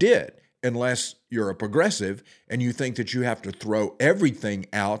things they did, unless you're a progressive and you think that you have to throw everything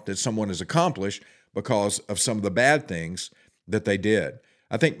out that someone has accomplished because of some of the bad things that they did.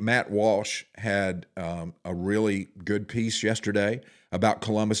 I think Matt Walsh had a really good piece yesterday about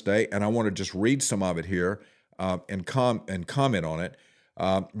Columbus Day, and I want to just read some of it here and comment on it.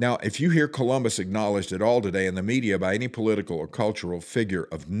 Now, if you hear Columbus acknowledged at all today in the media by any political or cultural figure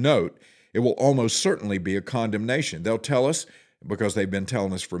of note, it will almost certainly be a condemnation. They'll tell us, because they've been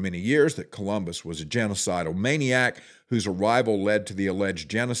telling us for many years, that Columbus was a genocidal maniac whose arrival led to the alleged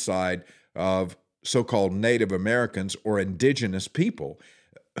genocide of so-called Native Americans or indigenous people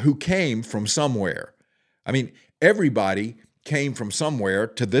who came from somewhere. I mean, everybody came from somewhere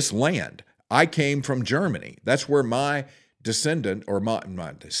to this land. I came from Germany. That's where my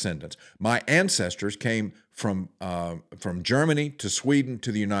my ancestors came from Germany to Sweden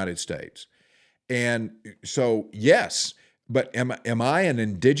to the United States. And so, yes, but am I an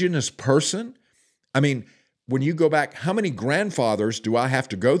indigenous person? I mean, when you go back, how many grandfathers do I have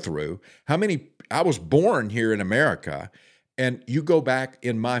to go through? I was born here in America, and you go back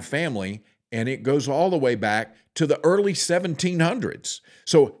in my family, and it goes all the way back to the early 1700s.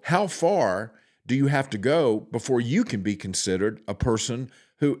 So how far do you have to go before you can be considered a person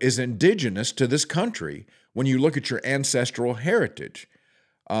who is indigenous to this country when you look at your ancestral heritage?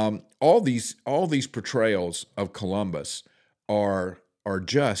 All these portrayals of Columbus are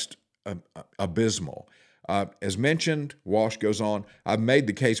just abysmal. As mentioned, Walsh goes on, I've made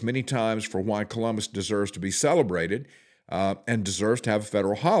the case many times for why Columbus deserves to be celebrated and deserves to have a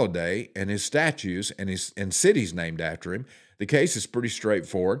federal holiday and his statues and cities named after him. The case is pretty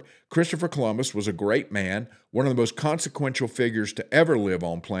straightforward. Christopher Columbus was a great man, one of the most consequential figures to ever live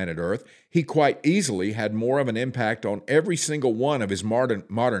on planet Earth. He quite easily had more of an impact on every single one of his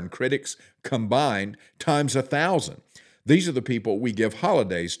modern critics combined times 1,000. These are the people we give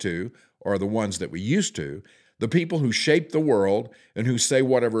holidays to, or the ones that we used to. The people who shaped the world and who say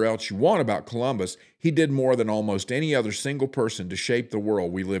whatever else you want about Columbus, he did more than almost any other single person to shape the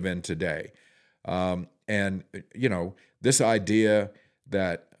world we live in today. And, you know, this idea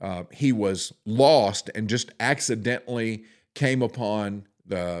that he was lost and just accidentally came upon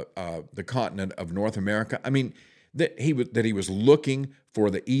the continent of North America. I mean, that he was looking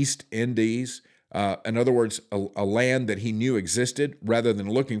for the East Indies. In other words, a land that he knew existed rather than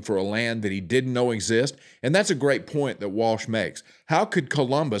looking for a land that he didn't know exist. And that's a great point that Walsh makes. How could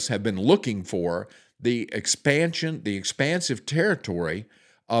Columbus have been looking for the expansive territory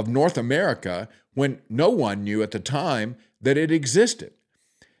of North America when no one knew at the time that it existed?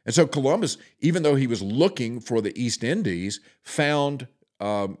 And so Columbus, even though he was looking for the East Indies, found,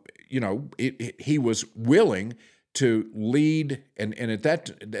 he was willing to lead, and at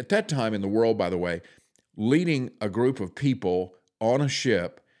that time in the world, by the way, leading a group of people on a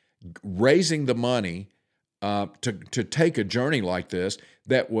ship, raising the money to take a journey like this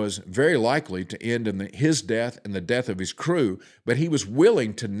that was very likely to end in his death and the death of his crew, but he was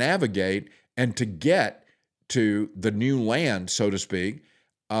willing to navigate and to get to the new land, so to speak,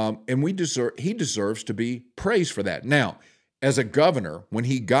 and he deserves to be praised for that. Now, as a governor, when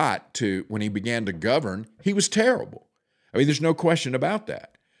he began to govern, he was terrible. I mean, there's no question about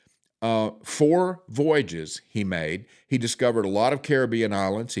that. 4 voyages he made. He discovered a lot of Caribbean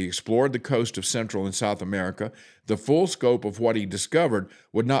islands. He explored the coast of Central and South America. The full scope of what he discovered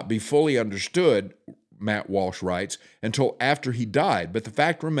would not be fully understood, Matt Walsh writes, until after he died. But the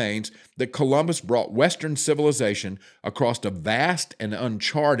fact remains that Columbus brought Western civilization across a vast and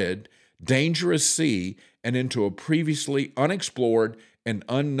uncharted, dangerous sea and into a previously unexplored and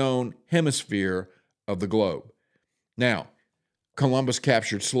unknown hemisphere of the globe. Now, Columbus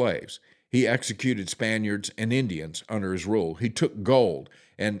captured slaves. He executed Spaniards and Indians under his rule. He took gold,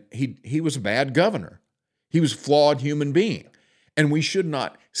 and he was a bad governor. He was a flawed human being. And we should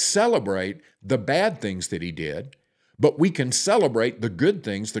not celebrate the bad things that he did, but we can celebrate the good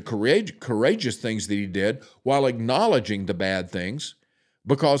things, the courageous things that he did while acknowledging the bad things.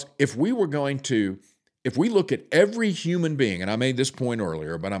 Because if we look at every human being, and I made this point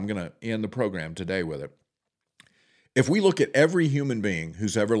earlier, but I'm going to end the program today with it. If we look at every human being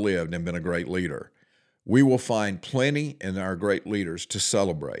who's ever lived and been a great leader, we will find plenty in our great leaders to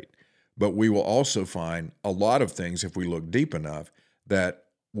celebrate. But we will also find a lot of things, if we look deep enough, that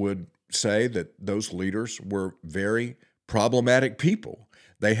would say that those leaders were very problematic people.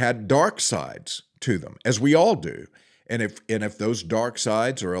 They had dark sides to them, as we all do. And if those dark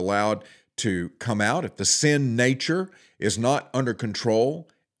sides are allowed to come out, if the sin nature is not under control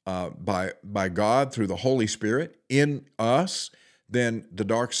by God through the Holy Spirit in us, then the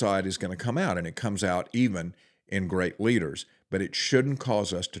dark side is going to come out, and it comes out even in great leaders. But it shouldn't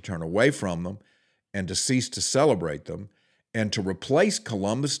cause us to turn away from them and to cease to celebrate them, and to replace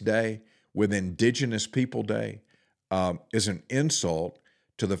Columbus Day with Indigenous People Day is an insult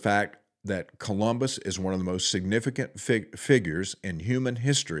to the fact that Columbus is one of the most significant figures in human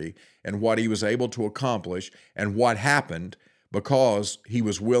history, and what he was able to accomplish and what happened because he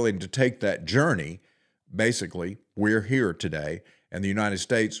was willing to take that journey. Basically, we're here today, and the United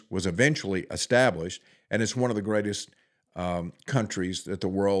States was eventually established, and it's one of the greatest countries that the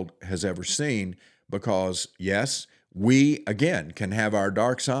world has ever seen because, yes, we, again, can have our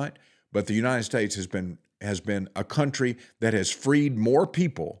dark side, but the United States has been a country that has freed more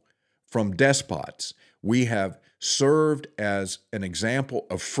people from despots. We have served as an example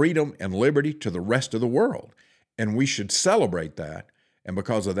of freedom and liberty to the rest of the world, and we should celebrate that. And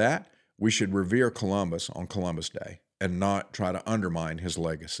because of that, we should revere Columbus on Columbus Day and not try to undermine his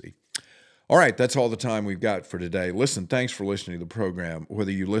legacy. All right, that's all the time we've got for today. Listen, thanks for listening to the program.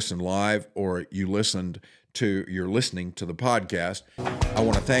 Whether you listen live or you're listening to the podcast, I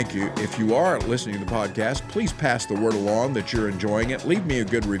want to thank you. If you are listening to the podcast, please pass the word along that you're enjoying it. Leave me a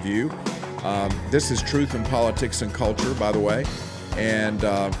good review. This is Truth in Politics and Culture, by the way. And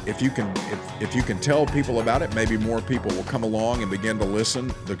if you can tell people about it, maybe more people will come along and begin to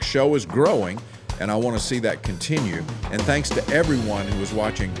listen. The show is growing, and I want to see that continue. And thanks to everyone who was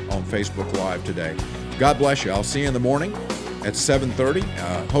watching on Facebook Live today. God bless you. I'll see you in the morning at 7:30,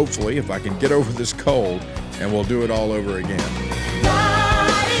 hopefully, if I can get over this cold, and we'll do it all over again.